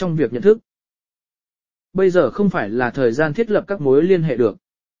 Khó khăn trong việc nhận thức. Bây giờ không phải là thời gian thiết lập các mối liên hệ được.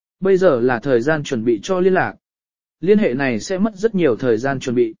 Bây giờ là thời gian chuẩn bị cho liên lạc. Liên hệ này sẽ mất rất nhiều thời gian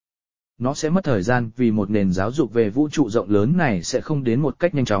chuẩn bị. Nó sẽ mất thời gian vì một nền giáo dục về vũ trụ rộng lớn này sẽ không đến một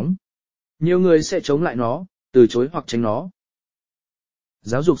cách nhanh chóng. Nhiều người sẽ chống lại nó, từ chối hoặc tránh nó.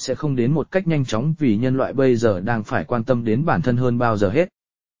 Giáo dục sẽ không đến một cách nhanh chóng vì nhân loại bây giờ đang phải quan tâm đến bản thân hơn bao giờ hết.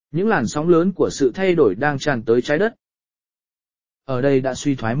 Những làn sóng lớn của sự thay đổi đang tràn tới trái đất. Ở đây đã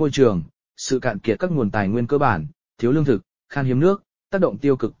suy thoái môi trường, sự cạn kiệt các nguồn tài nguyên cơ bản, thiếu lương thực, khan hiếm nước, tác động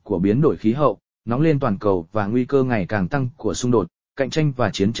tiêu cực của biến đổi khí hậu, nóng lên toàn cầu và nguy cơ ngày càng tăng của xung đột, cạnh tranh và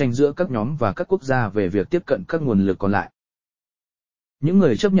chiến tranh giữa các nhóm và các quốc gia về việc tiếp cận các nguồn lực còn lại. Những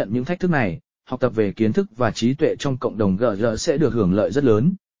người chấp nhận những thách thức này, học tập về kiến thức và trí tuệ trong cộng đồng GG sẽ được hưởng lợi rất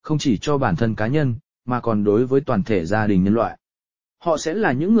lớn, không chỉ cho bản thân cá nhân, mà còn đối với toàn thể gia đình nhân loại. Họ sẽ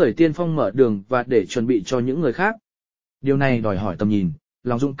là những người tiên phong mở đường và để chuẩn bị cho những người khác. Điều này đòi hỏi tầm nhìn,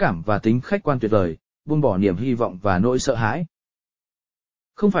 lòng dũng cảm và tính khách quan tuyệt vời, buông bỏ niềm hy vọng và nỗi sợ hãi.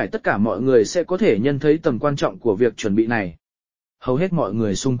 Không phải tất cả mọi người sẽ có thể nhận thấy tầm quan trọng của việc chuẩn bị này. Hầu hết mọi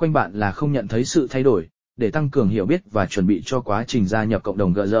người xung quanh bạn là không nhận thấy sự thay đổi, để tăng cường hiểu biết và chuẩn bị cho quá trình gia nhập cộng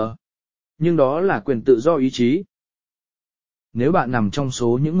đồng gỡ rỡ. Nhưng đó là quyền tự do ý chí. Nếu bạn nằm trong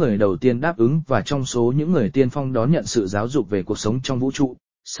số những người đầu tiên đáp ứng và trong số những người tiên phong đón nhận sự giáo dục về cuộc sống trong vũ trụ,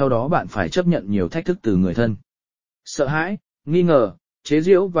 sau đó bạn phải chấp nhận nhiều thách thức từ người thân. Sợ hãi, nghi ngờ, chế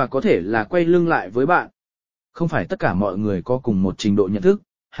giễu và có thể là quay lưng lại với bạn. Không phải tất cả mọi người có cùng một trình độ nhận thức,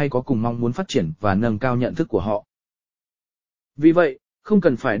 hay có cùng mong muốn phát triển và nâng cao nhận thức của họ. Vì vậy, không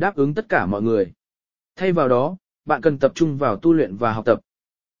cần phải đáp ứng tất cả mọi người. Thay vào đó, bạn cần tập trung vào tu luyện và học tập.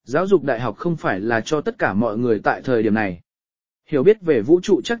 Giáo dục đại học không phải là cho tất cả mọi người tại thời điểm này. Hiểu biết về vũ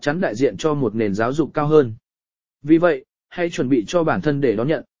trụ chắc chắn đại diện cho một nền giáo dục cao hơn. Vì vậy, hãy chuẩn bị cho bản thân để đón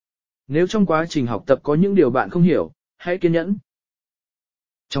nhận. Nếu trong quá trình học tập có những điều bạn không hiểu, hãy kiên nhẫn.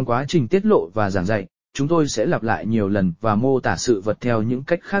 Trong quá trình tiết lộ và giảng dạy, chúng tôi sẽ lặp lại nhiều lần và mô tả sự vật theo những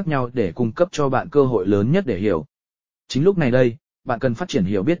cách khác nhau để cung cấp cho bạn cơ hội lớn nhất để hiểu. Chính lúc này đây, bạn cần phát triển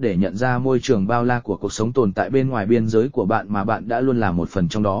hiểu biết để nhận ra môi trường bao la của cuộc sống tồn tại bên ngoài biên giới của bạn mà bạn đã luôn là một phần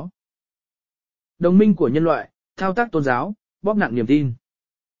trong đó. Đồng minh của nhân loại, thao tác tôn giáo, bóp nặn niềm tin.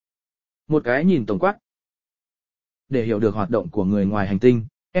 Một cái nhìn tổng quát. Để hiểu được hoạt động của người ngoài hành tinh,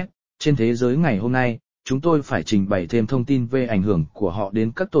 trên thế giới ngày hôm nay, chúng tôi phải trình bày thêm thông tin về ảnh hưởng của họ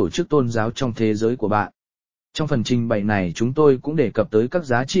đến các tổ chức tôn giáo trong thế giới của bạn. Trong phần trình bày này chúng tôi cũng đề cập tới các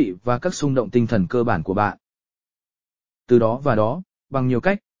giá trị và các xung động tinh thần cơ bản của bạn. Từ đó, bằng nhiều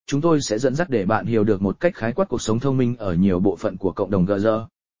cách, chúng tôi sẽ dẫn dắt để bạn hiểu được một cách khái quát cuộc sống thông minh ở nhiều bộ phận của cộng đồng gỡ rỡ.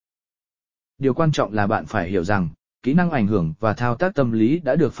 Điều quan trọng là bạn phải hiểu rằng, kỹ năng ảnh hưởng và thao tác tâm lý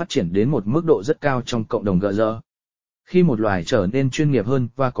đã được phát triển đến một mức độ rất cao trong cộng đồng gỡ rỡ. Khi một loài trở nên chuyên nghiệp hơn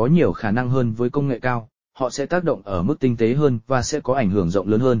và có nhiều khả năng hơn với công nghệ cao, họ sẽ tác động ở mức tinh tế hơn và sẽ có ảnh hưởng rộng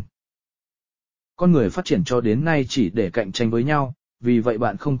lớn hơn. Con người phát triển cho đến nay chỉ để cạnh tranh với nhau, vì vậy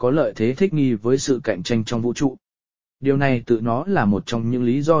bạn không có lợi thế thích nghi với sự cạnh tranh trong vũ trụ. Điều này tự nó là một trong những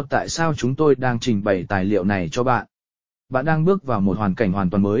lý do tại sao chúng tôi đang trình bày tài liệu này cho bạn. Bạn đang bước vào một hoàn cảnh hoàn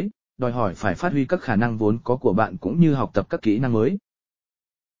toàn mới, đòi hỏi phải phát huy các khả năng vốn có của bạn cũng như học tập các kỹ năng mới.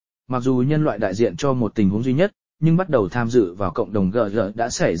 Mặc dù nhân loại đại diện cho một tình huống duy nhất, nhưng bắt đầu tham dự vào cộng đồng GR đã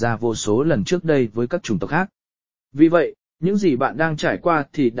xảy ra vô số lần trước đây với các chủng tộc khác. Vì vậy, những gì bạn đang trải qua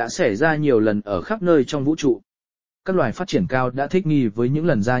thì đã xảy ra nhiều lần ở khắp nơi trong vũ trụ. Các loài phát triển cao đã thích nghi với những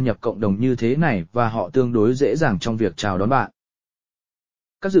lần gia nhập cộng đồng như thế này và họ tương đối dễ dàng trong việc chào đón bạn.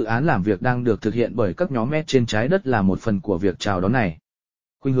 Các dự án làm việc đang được thực hiện bởi các nhóm MET trên trái đất là một phần của việc chào đón này.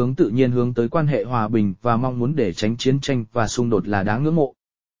 Khuynh hướng tự nhiên hướng tới quan hệ hòa bình và mong muốn để tránh chiến tranh và xung đột là đáng ngưỡng mộ.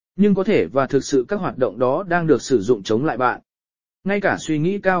 Nhưng có thể và thực sự các hoạt động đó đang được sử dụng chống lại bạn. Ngay cả suy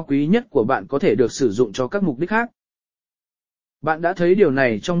nghĩ cao quý nhất của bạn có thể được sử dụng cho các mục đích khác. Bạn đã thấy điều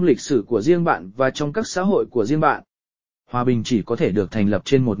này trong lịch sử của riêng bạn và trong các xã hội của riêng bạn. Hòa bình chỉ có thể được thành lập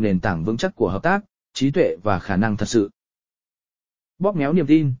trên một nền tảng vững chắc của hợp tác, trí tuệ và khả năng thật sự. Bóp méo niềm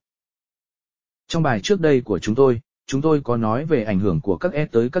tin. Trong bài trước đây của chúng tôi có nói về ảnh hưởng của các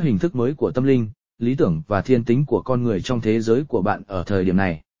S tới các hình thức mới của tâm linh, lý tưởng và thiên tính của con người trong thế giới của bạn ở thời điểm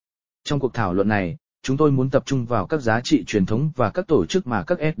này. Trong cuộc thảo luận này, chúng tôi muốn tập trung vào các giá trị truyền thống và các tổ chức mà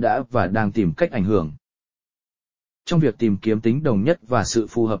các S đã và đang tìm cách ảnh hưởng. Trong việc tìm kiếm tính đồng nhất và sự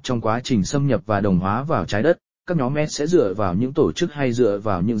phù hợp trong quá trình xâm nhập và đồng hóa vào trái đất, các nhóm S sẽ dựa vào những tổ chức hay dựa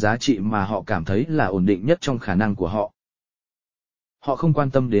vào những giá trị mà họ cảm thấy là ổn định nhất trong khả năng của họ. Họ không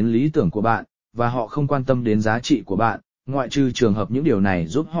quan tâm đến lý tưởng của bạn, và họ không quan tâm đến giá trị của bạn, ngoại trừ trường hợp những điều này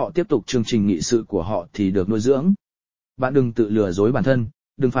giúp họ tiếp tục chương trình nghị sự của họ thì được nuôi dưỡng. Bạn đừng tự lừa dối bản thân,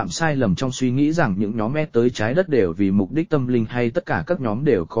 đừng phạm sai lầm trong suy nghĩ rằng những nhóm S tới trái đất đều vì mục đích tâm linh hay tất cả các nhóm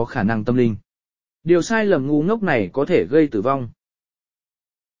đều có khả năng tâm linh. Điều sai lầm ngu ngốc này có thể gây tử vong.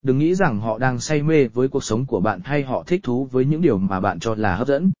 Đừng nghĩ rằng họ đang say mê với cuộc sống của bạn hay họ thích thú với những điều mà bạn cho là hấp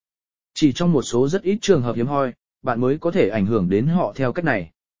dẫn. Chỉ trong một số rất ít trường hợp hiếm hoi, bạn mới có thể ảnh hưởng đến họ theo cách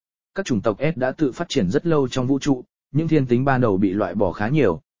này. Các chủng tộc S đã tự phát triển rất lâu trong vũ trụ, những thiên tính ban đầu bị loại bỏ khá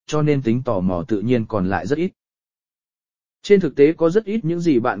nhiều, cho nên tính tò mò tự nhiên còn lại rất ít. Trên thực tế có rất ít những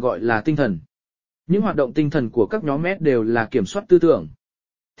gì bạn gọi là tinh thần. Những hoạt động tinh thần của các nhóm S đều là kiểm soát tư tưởng.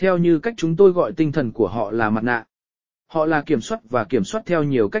 Theo như cách chúng tôi gọi tinh thần của họ là mặt nạ. Họ là kiểm soát và kiểm soát theo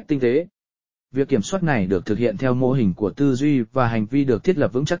nhiều cách tinh tế. Việc kiểm soát này được thực hiện theo mô hình của tư duy và hành vi được thiết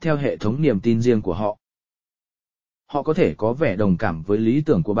lập vững chắc theo hệ thống niềm tin riêng của họ. Họ có thể có vẻ đồng cảm với lý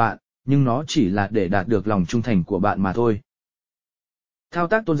tưởng của bạn, nhưng nó chỉ là để đạt được lòng trung thành của bạn mà thôi. Thao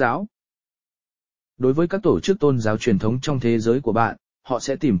tác tôn giáo. Đối với các tổ chức tôn giáo truyền thống trong thế giới của bạn, họ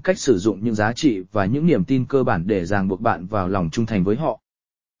sẽ tìm cách sử dụng những giá trị và những niềm tin cơ bản để ràng buộc bạn vào lòng trung thành với họ.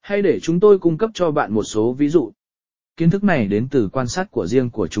 Hãy để chúng tôi cung cấp cho bạn một số ví dụ. Kiến thức này đến từ quan sát của riêng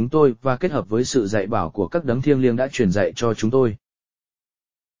của chúng tôi và kết hợp với sự dạy bảo của các đấng thiêng liêng đã truyền dạy cho chúng tôi.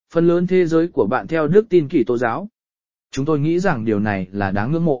 Phần lớn thế giới của bạn theo đức tin Kitô giáo. Chúng tôi nghĩ rằng điều này là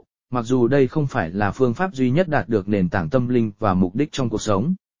đáng ngưỡng mộ, mặc dù đây không phải là phương pháp duy nhất đạt được nền tảng tâm linh và mục đích trong cuộc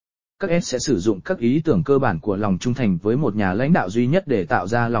sống. Các S sẽ sử dụng các ý tưởng cơ bản của lòng trung thành với một nhà lãnh đạo duy nhất để tạo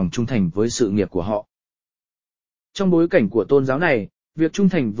ra lòng trung thành với sự nghiệp của họ. Trong bối cảnh của tôn giáo này, việc trung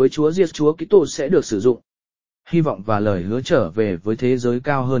thành với Chúa Giêsu Kitô sẽ được sử dụng. Hy vọng và lời hứa trở về với thế giới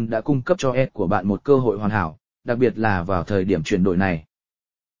cao hơn đã cung cấp cho S của bạn một cơ hội hoàn hảo, đặc biệt là vào thời điểm chuyển đổi này.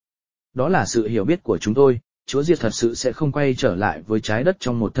 Đó là sự hiểu biết của chúng tôi, Chúa Giêsu thật sự sẽ không quay trở lại với trái đất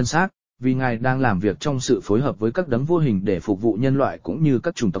trong một thân xác, vì Ngài đang làm việc trong sự phối hợp với các đấng vô hình để phục vụ nhân loại cũng như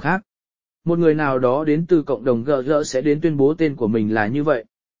các chủng tộc khác. Một người nào đó đến từ cộng đồng GG sẽ đến tuyên bố tên của mình là như vậy.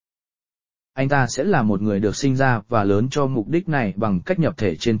 Anh ta sẽ là một người được sinh ra và lớn cho mục đích này bằng cách nhập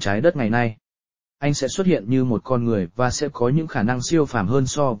thể trên trái đất ngày nay. Anh sẽ xuất hiện như một con người và sẽ có những khả năng siêu phàm hơn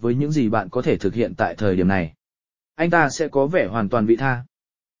so với những gì bạn có thể thực hiện tại thời điểm này. Anh ta sẽ có vẻ hoàn toàn vị tha.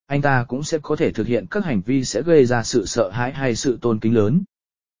 Anh ta cũng sẽ có thể thực hiện các hành vi sẽ gây ra sự sợ hãi hay sự tôn kính lớn.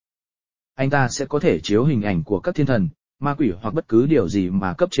 Anh ta sẽ có thể chiếu hình ảnh của các thiên thần, ma quỷ hoặc bất cứ điều gì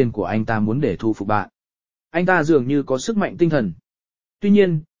mà cấp trên của anh ta muốn để thu phục bạn. Anh ta dường như có sức mạnh tinh thần. Tuy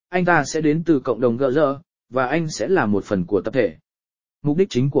nhiên, anh ta sẽ đến từ cộng đồng GG, và anh sẽ là một phần của tập thể. Mục đích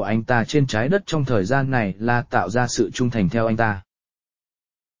chính của anh ta trên trái đất trong thời gian này là tạo ra sự trung thành theo anh ta.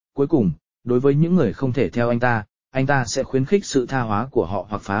 Cuối cùng, đối với những người không thể theo anh ta sẽ khuyến khích sự tha hóa của họ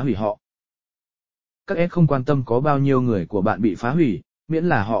hoặc phá hủy họ. Các S không quan tâm có bao nhiêu người của bạn bị phá hủy, miễn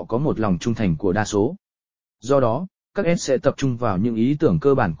là họ có một lòng trung thành của đa số. Do đó, các S sẽ tập trung vào những ý tưởng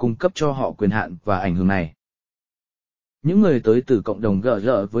cơ bản cung cấp cho họ quyền hạn và ảnh hưởng này. Những người tới từ cộng đồng GG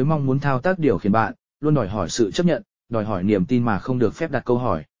với mong muốn thao tác điều khiển bạn, luôn đòi hỏi sự chấp nhận, đòi hỏi niềm tin mà không được phép đặt câu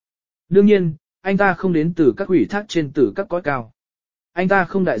hỏi. Đương nhiên, anh ta không đến từ các ủy thác trên từ các cõi cao. Anh ta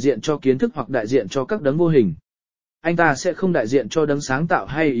không đại diện cho kiến thức hoặc đại diện cho các đấng vô hình. Anh ta sẽ không đại diện cho đấng sáng tạo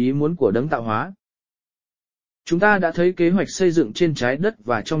hay ý muốn của đấng tạo hóa. Chúng ta đã thấy kế hoạch xây dựng trên trái đất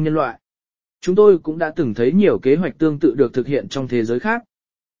và trong nhân loại. Chúng tôi cũng đã từng thấy nhiều kế hoạch tương tự được thực hiện trong thế giới khác.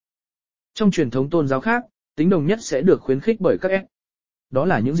 Trong truyền thống tôn giáo khác, tính đồng nhất sẽ được khuyến khích bởi các S. Đó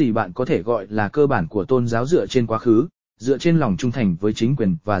là những gì bạn có thể gọi là cơ bản của tôn giáo dựa trên quá khứ, dựa trên lòng trung thành với chính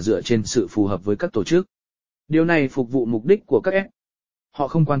quyền và dựa trên sự phù hợp với các tổ chức. Điều này phục vụ mục đích của các S. Họ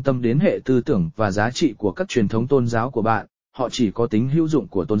không quan tâm đến hệ tư tưởng và giá trị của các truyền thống tôn giáo của bạn, họ chỉ có tính hữu dụng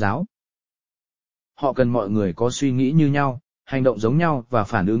của tôn giáo. Họ cần mọi người có suy nghĩ như nhau, hành động giống nhau và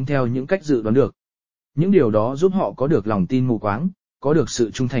phản ứng theo những cách dự đoán được. Những điều đó giúp họ có được lòng tin mù quáng, có được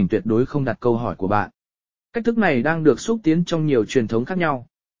sự trung thành tuyệt đối không đặt câu hỏi của bạn. Cách thức này đang được xúc tiến trong nhiều truyền thống khác nhau.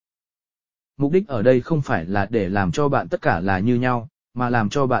 Mục đích ở đây không phải là để làm cho bạn tất cả là như nhau, mà làm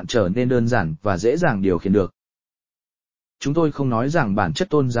cho bạn trở nên đơn giản và dễ dàng điều khiển được. Chúng tôi không nói rằng bản chất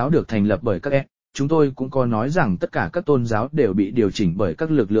tôn giáo được thành lập bởi các S, chúng tôi cũng có nói rằng tất cả các tôn giáo đều bị điều chỉnh bởi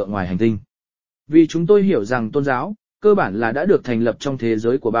các lực lượng ngoài hành tinh. Vì chúng tôi hiểu rằng tôn giáo, cơ bản là đã được thành lập trong thế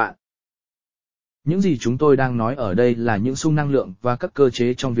giới của bạn. Những gì chúng tôi đang nói ở đây là những xung năng lượng và các cơ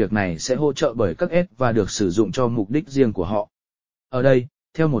chế trong việc này sẽ hỗ trợ bởi các S và được sử dụng cho mục đích riêng của họ. Ở đây,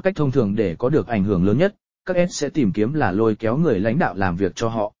 theo một cách thông thường để có được ảnh hưởng lớn nhất, các S sẽ tìm kiếm là lôi kéo người lãnh đạo làm việc cho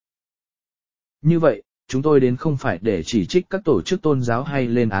họ. Như vậy, chúng tôi đến không phải để chỉ trích các tổ chức tôn giáo hay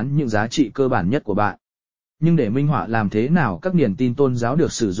lên án những giá trị cơ bản nhất của bạn, nhưng để minh họa làm thế nào các niềm tin tôn giáo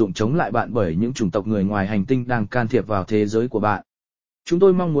được sử dụng chống lại bạn bởi những chủng tộc người ngoài hành tinh đang can thiệp vào thế giới của bạn. Chúng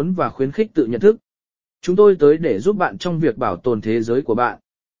tôi mong muốn và khuyến khích tự nhận thức. Chúng tôi tới để giúp bạn trong việc bảo tồn thế giới của bạn.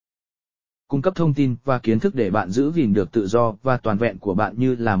 Cung cấp thông tin và kiến thức để bạn giữ gìn được tự do và toàn vẹn của bạn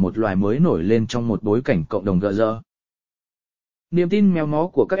như là một loài mới nổi lên trong một bối cảnh cộng đồng gỡ rỡ. Niềm tin méo mó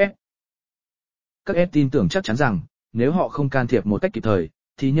của các S. Các S tin tưởng chắc chắn rằng, nếu họ không can thiệp một cách kịp thời,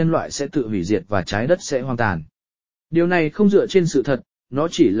 thì nhân loại sẽ tự hủy diệt và trái đất sẽ hoang tàn. Điều này không dựa trên sự thật, nó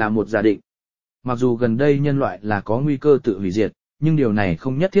chỉ là một giả định. Mặc dù gần đây nhân loại là có nguy cơ tự hủy diệt, nhưng điều này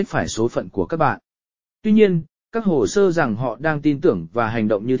không nhất thiết phải số phận của các bạn. Tuy nhiên, các hồ sơ rằng họ đang tin tưởng và hành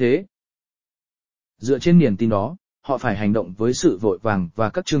động như thế. Dựa trên niềm tin đó, họ phải hành động với sự vội vàng và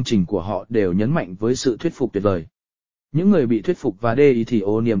các chương trình của họ đều nhấn mạnh với sự thuyết phục tuyệt vời. Những người bị thuyết phục và đê ý thì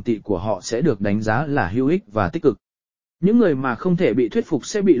niềm tin của họ sẽ được đánh giá là hữu ích và tích cực. Những người mà không thể bị thuyết phục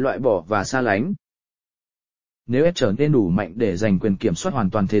sẽ bị loại bỏ và xa lánh. Nếu S trở nên đủ mạnh để giành quyền kiểm soát hoàn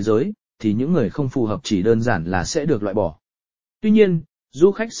toàn thế giới, thì những người không phù hợp chỉ đơn giản là sẽ được loại bỏ. Tuy nhiên,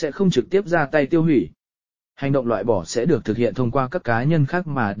 du khách sẽ không trực tiếp ra tay tiêu hủy. Hành động loại bỏ sẽ được thực hiện thông qua các cá nhân khác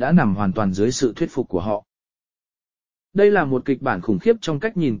mà đã nằm hoàn toàn dưới sự thuyết phục của họ. Đây là một kịch bản khủng khiếp trong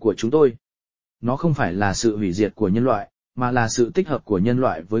cách nhìn của chúng tôi. Nó không phải là sự hủy diệt của nhân loại, mà là sự tích hợp của nhân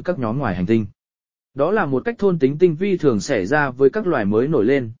loại với các nhóm ngoài hành tinh. Đó là một cách thôn tính tinh vi thường xảy ra với các loài mới nổi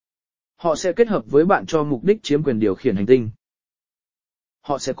lên. Họ sẽ kết hợp với bạn cho mục đích chiếm quyền điều khiển hành tinh.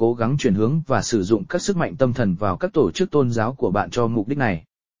 Họ sẽ cố gắng chuyển hướng và sử dụng các sức mạnh tâm thần vào các tổ chức tôn giáo của bạn cho mục đích này.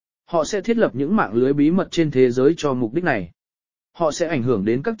 Họ sẽ thiết lập những mạng lưới bí mật trên thế giới cho mục đích này. Họ sẽ ảnh hưởng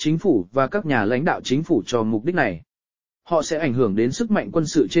đến các chính phủ và các nhà lãnh đạo chính phủ cho mục đích này. Họ sẽ ảnh hưởng đến sức mạnh quân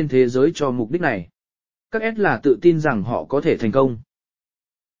sự trên thế giới cho mục đích này. Các S là tự tin rằng họ có thể thành công.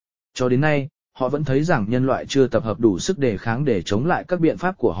 Cho đến nay, họ vẫn thấy rằng nhân loại chưa tập hợp đủ sức đề kháng để chống lại các biện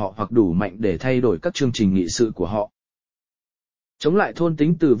pháp của họ hoặc đủ mạnh để thay đổi các chương trình nghị sự của họ. Chống lại thôn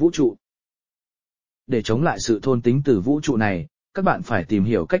tính từ vũ trụ. Để chống lại sự thôn tính từ vũ trụ này, các bạn phải tìm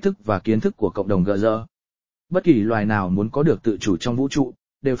hiểu cách thức và kiến thức của cộng đồng gỡ dỡ. Bất kỳ loài nào muốn có được tự chủ trong vũ trụ,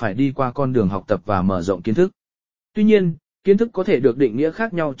 đều phải đi qua con đường học tập và mở rộng kiến thức. Tuy nhiên, kiến thức có thể được định nghĩa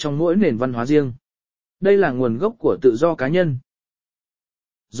khác nhau trong mỗi nền văn hóa riêng. Đây là nguồn gốc của tự do cá nhân.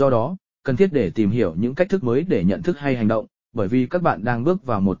 Do đó, cần thiết để tìm hiểu những cách thức mới để nhận thức hay hành động, bởi vì các bạn đang bước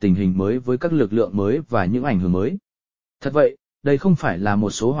vào một tình hình mới với các lực lượng mới và những ảnh hưởng mới. Thật vậy, đây không phải là một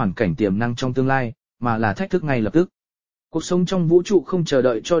số hoàn cảnh tiềm năng trong tương lai, mà là thách thức ngay lập tức. Cuộc sống trong vũ trụ không chờ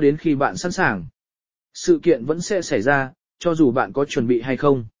đợi cho đến khi bạn sẵn sàng. Sự kiện vẫn sẽ xảy ra, cho dù bạn có chuẩn bị hay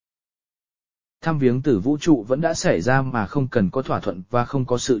không. Thăm viếng từ vũ trụ vẫn đã xảy ra mà không cần có thỏa thuận và không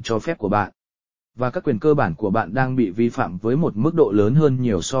có sự cho phép của bạn. Và các quyền cơ bản của bạn đang bị vi phạm với một mức độ lớn hơn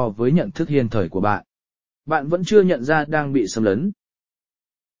nhiều so với nhận thức hiện thời của bạn. Bạn vẫn chưa nhận ra đang bị xâm lấn.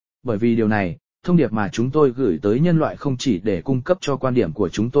 Bởi vì điều này, thông điệp mà chúng tôi gửi tới nhân loại không chỉ để cung cấp cho quan điểm của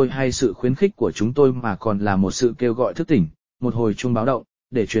chúng tôi hay sự khuyến khích của chúng tôi mà còn là một sự kêu gọi thức tỉnh, một hồi chuông báo động,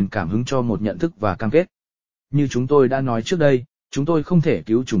 để truyền cảm hứng cho một nhận thức và cam kết. Như chúng tôi đã nói trước đây, chúng tôi không thể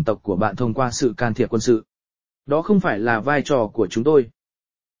cứu chủng tộc của bạn thông qua sự can thiệp quân sự. Đó không phải là vai trò của chúng tôi.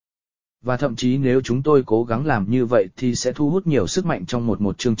 Và thậm chí nếu chúng tôi cố gắng làm như vậy thì sẽ thu hút nhiều sức mạnh trong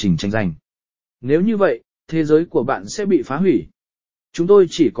một chương trình tranh giành. Nếu như vậy, thế giới của bạn sẽ bị phá hủy. Chúng tôi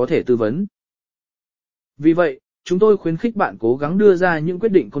chỉ có thể tư vấn. Vì vậy, chúng tôi khuyến khích bạn cố gắng đưa ra những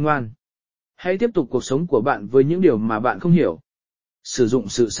quyết định khôn ngoan. Hãy tiếp tục cuộc sống của bạn với những điều mà bạn không hiểu. Sử dụng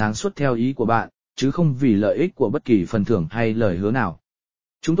sự sáng suốt theo ý của bạn, chứ không vì lợi ích của bất kỳ phần thưởng hay lời hứa nào.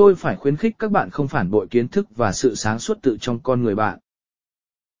 Chúng tôi phải khuyến khích các bạn không phản bội kiến thức và sự sáng suốt tự trong con người bạn.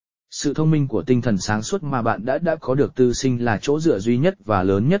 Sự thông minh của tinh thần sáng suốt mà bạn đã có được từ sinh là chỗ dựa duy nhất và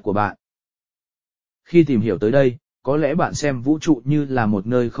lớn nhất của bạn. Khi tìm hiểu tới đây, có lẽ bạn xem vũ trụ như là một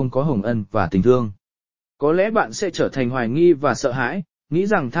nơi không có hồng ân và tình thương. Có lẽ bạn sẽ trở thành hoài nghi và sợ hãi, nghĩ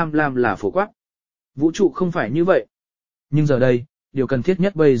rằng tham lam là phổ quát. Vũ trụ không phải như vậy. Nhưng giờ đây, điều cần thiết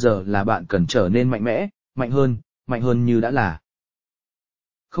nhất bây giờ là bạn cần trở nên mạnh mẽ, mạnh hơn như đã là.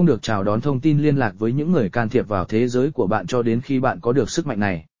 Không được chào đón thông tin liên lạc với những người can thiệp vào thế giới của bạn cho đến khi bạn có được sức mạnh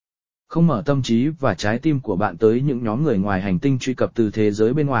này. Không mở tâm trí và trái tim của bạn tới những nhóm người ngoài hành tinh truy cập từ thế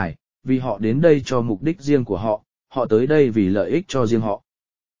giới bên ngoài, vì họ đến đây cho mục đích riêng của họ, họ tới đây vì lợi ích cho riêng họ.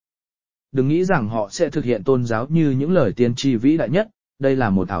 Đừng nghĩ rằng họ sẽ thực hiện tôn giáo như những lời tiên tri vĩ đại nhất, đây là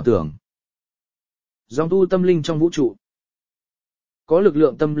một ảo tưởng. Dòng tu tâm linh trong vũ trụ. Có lực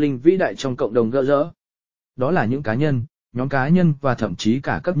lượng tâm linh vĩ đại trong cộng đồng gỡ rỡ. Đó là những cá nhân, nhóm cá nhân và thậm chí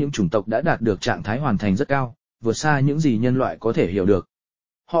cả các những chủng tộc đã đạt được trạng thái hoàn thành rất cao, vượt xa những gì nhân loại có thể hiểu được.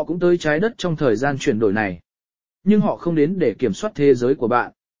 Họ cũng tới trái đất trong thời gian chuyển đổi này. Nhưng họ không đến để kiểm soát thế giới của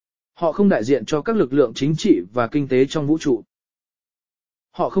bạn. Họ không đại diện cho các lực lượng chính trị và kinh tế trong vũ trụ.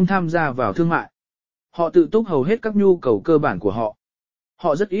 Họ không tham gia vào thương mại. Họ tự túc hầu hết các nhu cầu cơ bản của họ.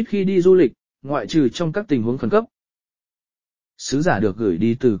 Họ rất ít khi đi du lịch, ngoại trừ trong các tình huống khẩn cấp. Sứ giả được gửi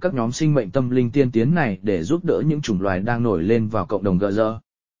đi từ các nhóm sinh mệnh tâm linh tiên tiến này để giúp đỡ những chủng loài đang nổi lên vào cộng đồng gỡ rỡ.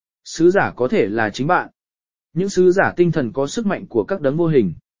 Sứ giả có thể là chính bạn. Những sứ giả tinh thần có sức mạnh của các đấng vô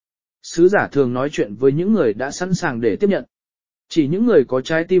hình. Sứ giả thường nói chuyện với những người đã sẵn sàng để tiếp nhận. Chỉ những người có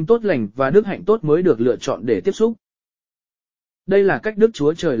trái tim tốt lành và đức hạnh tốt mới được lựa chọn để tiếp xúc. Đây là cách Đức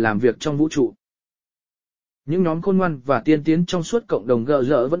Chúa Trời làm việc trong vũ trụ. Những nhóm khôn ngoan và tiên tiến trong suốt cộng đồng gỡ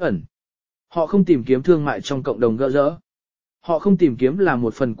rỡ vẫn ẩn. Họ không tìm kiếm thương mại trong cộng đồng gỡ rỡ. Họ không tìm kiếm là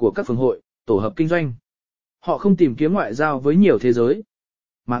một phần của các phường hội, tổ hợp kinh doanh. Họ không tìm kiếm ngoại giao với nhiều thế giới.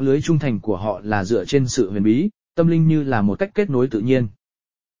 Mạng lưới trung thành của họ là dựa trên sự huyền bí, tâm linh như là một cách kết nối tự nhiên.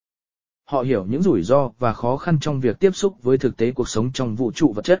 Họ hiểu những rủi ro và khó khăn trong việc tiếp xúc với thực tế cuộc sống trong vũ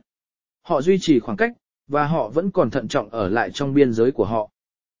trụ vật chất. Họ duy trì khoảng cách, và họ vẫn còn thận trọng ở lại trong biên giới của họ.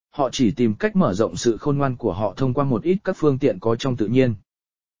 Họ chỉ tìm cách mở rộng sự khôn ngoan của họ thông qua một ít các phương tiện có trong tự nhiên.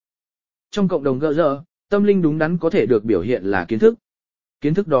 Trong cộng đồng gỡ rỡ, tâm linh đúng đắn có thể được biểu hiện là kiến thức.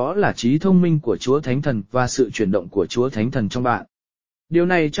 Kiến thức đó là trí thông minh của Chúa Thánh Thần và sự chuyển động của Chúa Thánh Thần trong bạn. Điều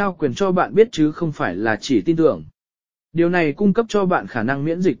này trao quyền cho bạn biết chứ không phải là chỉ tin tưởng. Điều này cung cấp cho bạn khả năng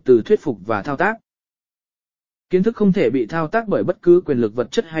miễn dịch từ thuyết phục và thao tác. Kiến thức không thể bị thao tác bởi bất cứ quyền lực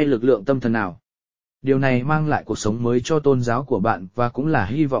vật chất hay lực lượng tâm thần nào. Điều này mang lại cuộc sống mới cho tôn giáo của bạn và cũng là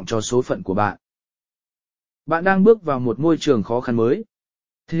hy vọng cho số phận của bạn. Bạn đang bước vào một môi trường khó khăn mới.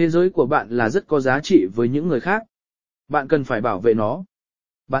 Thế giới của bạn là rất có giá trị với những người khác. Bạn cần phải bảo vệ nó.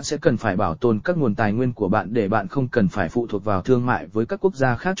 Bạn sẽ cần phải bảo tồn các nguồn tài nguyên của bạn để bạn không cần phải phụ thuộc vào thương mại với các quốc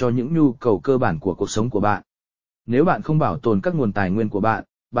gia khác cho những nhu cầu cơ bản của cuộc sống của bạn. Nếu bạn không bảo tồn các nguồn tài nguyên của bạn,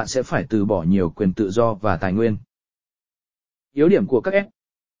 bạn sẽ phải từ bỏ nhiều quyền tự do và tài nguyên. Yếu điểm của các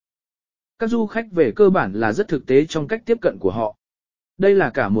Các du khách về cơ bản là rất thực tế trong cách tiếp cận của họ. Đây là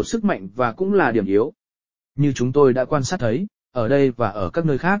cả một sức mạnh và cũng là điểm yếu. Như chúng tôi đã quan sát thấy, ở đây và ở các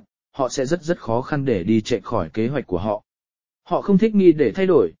nơi khác, họ sẽ rất khó khăn để đi chạy khỏi kế hoạch của họ. Họ không thích nghi để thay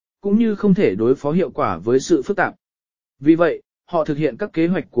đổi, cũng như không thể đối phó hiệu quả với sự phức tạp. Vì vậy, họ thực hiện các kế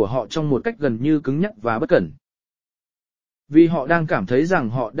hoạch của họ trong một cách gần như cứng nhắc và bất cẩn. Vì họ đang cảm thấy rằng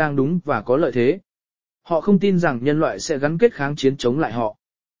họ đang đúng và có lợi thế. Họ không tin rằng nhân loại sẽ gắn kết kháng chiến chống lại họ.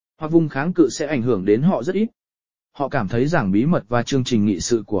 Hoặc vùng kháng cự sẽ ảnh hưởng đến họ rất ít. Họ cảm thấy rằng bí mật và chương trình nghị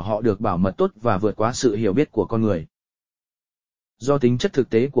sự của họ được bảo mật tốt và vượt quá sự hiểu biết của con người. Do tính chất thực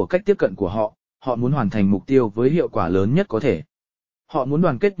tế của cách tiếp cận của họ, họ muốn hoàn thành mục tiêu với hiệu quả lớn nhất có thể. Họ muốn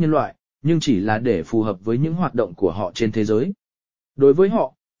đoàn kết nhân loại, nhưng chỉ là để phù hợp với những hoạt động của họ trên thế giới. Đối với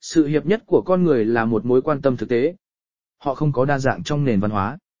họ, sự hiệp nhất của con người là một mối quan tâm thực tế. Họ không có đa dạng trong nền văn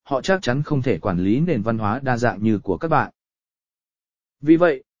hóa, họ chắc chắn không thể quản lý nền văn hóa đa dạng như của các bạn. Vì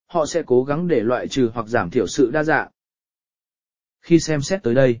vậy, họ sẽ cố gắng để loại trừ hoặc giảm thiểu sự đa dạng. Khi xem xét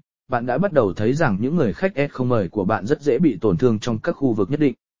tới đây, bạn đã bắt đầu thấy rằng những người khách không mời của bạn rất dễ bị tổn thương trong các khu vực nhất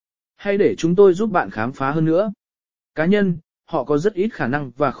định. Hay để chúng tôi giúp bạn khám phá hơn nữa. Cá nhân, họ có rất ít khả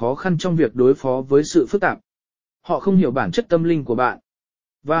năng và khó khăn trong việc đối phó với sự phức tạp. Họ không hiểu bản chất tâm linh của bạn.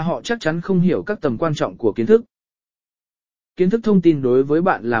 Và họ chắc chắn không hiểu các tầm quan trọng của kiến thức. Kiến thức thông tin đối với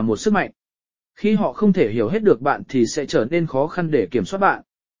bạn là một sức mạnh. Khi họ không thể hiểu hết được bạn thì sẽ trở nên khó khăn để kiểm soát bạn.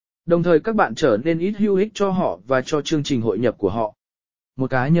 Đồng thời các bạn trở nên ít hữu ích cho họ và cho chương trình hội nhập của họ. Một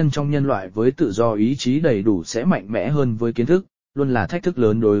cá nhân trong nhân loại với tự do ý chí đầy đủ sẽ mạnh mẽ hơn với kiến thức, luôn là thách thức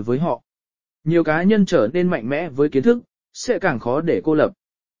lớn đối với họ. Nhiều cá nhân trở nên mạnh mẽ với kiến thức, sẽ càng khó để cô lập.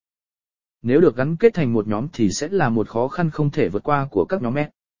 Nếu được gắn kết thành một nhóm thì sẽ là một khó khăn không thể vượt qua của các nhóm S.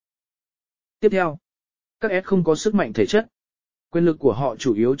 Tiếp theo, các S không có sức mạnh thể chất. Quyền lực của họ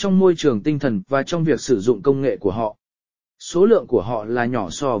chủ yếu trong môi trường tinh thần và trong việc sử dụng công nghệ của họ. Số lượng của họ là nhỏ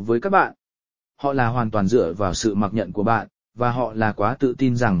so với các bạn. Họ là hoàn toàn dựa vào sự mặc nhận của bạn, và họ là quá tự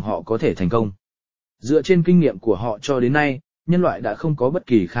tin rằng họ có thể thành công. Dựa trên kinh nghiệm của họ cho đến nay, nhân loại đã không có bất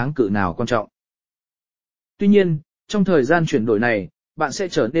kỳ kháng cự nào quan trọng. Tuy nhiên, trong thời gian chuyển đổi này, bạn sẽ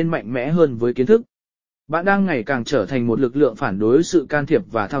trở nên mạnh mẽ hơn với kiến thức. Bạn đang ngày càng trở thành một lực lượng phản đối sự can thiệp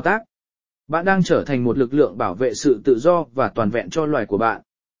và thao tác. Bạn đang trở thành một lực lượng bảo vệ sự tự do và toàn vẹn cho loài của bạn.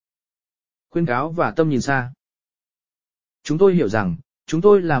 Khuyên cáo và tâm nhìn xa. Chúng tôi hiểu rằng, chúng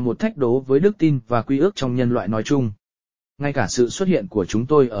tôi là một thách đố với đức tin và quy ước trong nhân loại nói chung. Ngay cả sự xuất hiện của chúng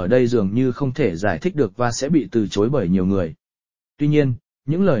tôi ở đây dường như không thể giải thích được và sẽ bị từ chối bởi nhiều người. Tuy nhiên,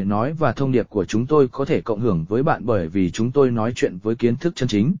 những lời nói và thông điệp của chúng tôi có thể cộng hưởng với bạn bởi vì chúng tôi nói chuyện với kiến thức chân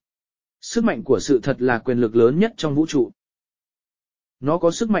chính. Sức mạnh của sự thật là quyền lực lớn nhất trong vũ trụ. Nó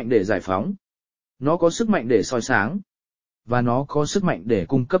có sức mạnh để giải phóng. Nó có sức mạnh để soi sáng. Và nó có sức mạnh để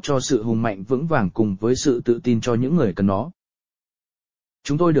cung cấp cho sự hùng mạnh vững vàng cùng với sự tự tin cho những người cần nó.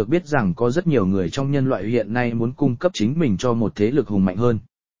 Chúng tôi được biết rằng có rất nhiều người trong nhân loại hiện nay muốn cung cấp chính mình cho một thế lực hùng mạnh hơn.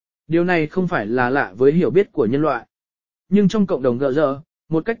 Điều này không phải là lạ với hiểu biết của nhân loại. Nhưng trong cộng đồng gỡ dở,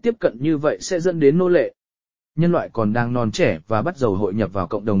 một cách tiếp cận như vậy sẽ dẫn đến nô lệ. Nhân loại còn đang non trẻ và bắt đầu hội nhập vào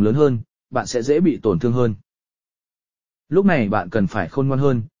cộng đồng lớn hơn, bạn sẽ dễ bị tổn thương hơn. Lúc này bạn cần phải khôn ngoan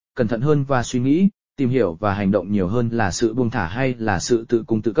hơn, cẩn thận hơn và suy nghĩ, tìm hiểu và hành động nhiều hơn là sự buông thả hay là sự tự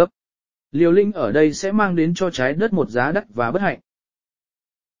cung tự cấp. Liều lĩnh ở đây sẽ mang đến cho trái đất một giá đắt và bất hạnh.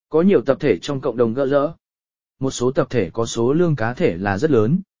 Có nhiều tập thể trong cộng đồng gỡ dỡ. Một số tập thể có số lượng cá thể là rất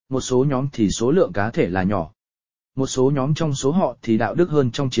lớn, một số nhóm thì số lượng cá thể là nhỏ. Một số nhóm trong số họ thì đạo đức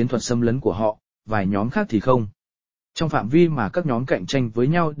hơn trong chiến thuật xâm lấn của họ, vài nhóm khác thì không. Trong phạm vi mà các nhóm cạnh tranh với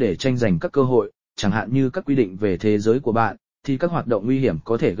nhau để tranh giành các cơ hội, chẳng hạn như các quy định về thế giới của bạn, thì các hoạt động nguy hiểm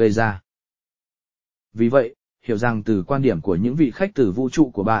có thể gây ra. Vì vậy, hiểu rằng từ quan điểm của những vị khách từ vũ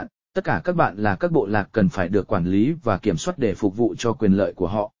trụ của bạn, tất cả các bạn là các bộ lạc cần phải được quản lý và kiểm soát để phục vụ cho quyền lợi của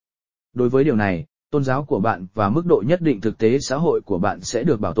họ. Đối với điều này, tôn giáo của bạn và mức độ nhất định thực tế xã hội của bạn sẽ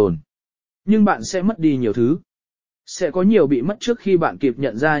được bảo tồn. Nhưng bạn sẽ mất đi nhiều thứ. Sẽ có nhiều bị mất trước khi bạn kịp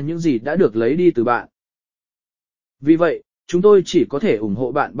nhận ra những gì đã được lấy đi từ bạn. Vì vậy, chúng tôi chỉ có thể ủng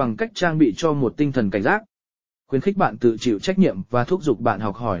hộ bạn bằng cách trang bị cho một tinh thần cảnh giác. Khuyến khích bạn tự chịu trách nhiệm và thúc giục bạn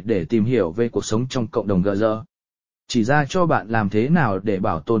học hỏi để tìm hiểu về cuộc sống trong cộng đồng gỡ dở. chỉ ra cho bạn làm thế nào để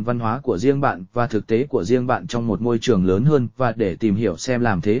bảo tồn văn hóa của riêng bạn và thực tế của riêng bạn trong một môi trường lớn hơn và để tìm hiểu xem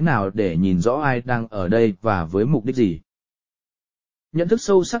làm thế nào để nhìn rõ ai đang ở đây và với mục đích gì. Nhận thức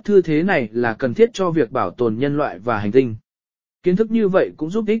sâu sắc như thế này là cần thiết cho việc bảo tồn nhân loại và hành tinh. Kiến thức như vậy cũng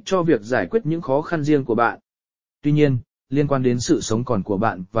giúp ích cho việc giải quyết những khó khăn riêng của bạn. Tuy nhiên, liên quan đến sự sống còn của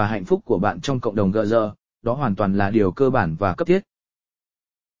bạn và hạnh phúc của bạn trong cộng đồng GR, đó hoàn toàn là điều cơ bản và cấp thiết.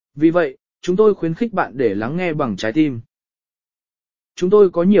 Vì vậy, chúng tôi khuyến khích bạn để lắng nghe bằng trái tim. Chúng tôi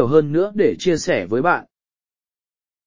có nhiều hơn nữa để chia sẻ với bạn.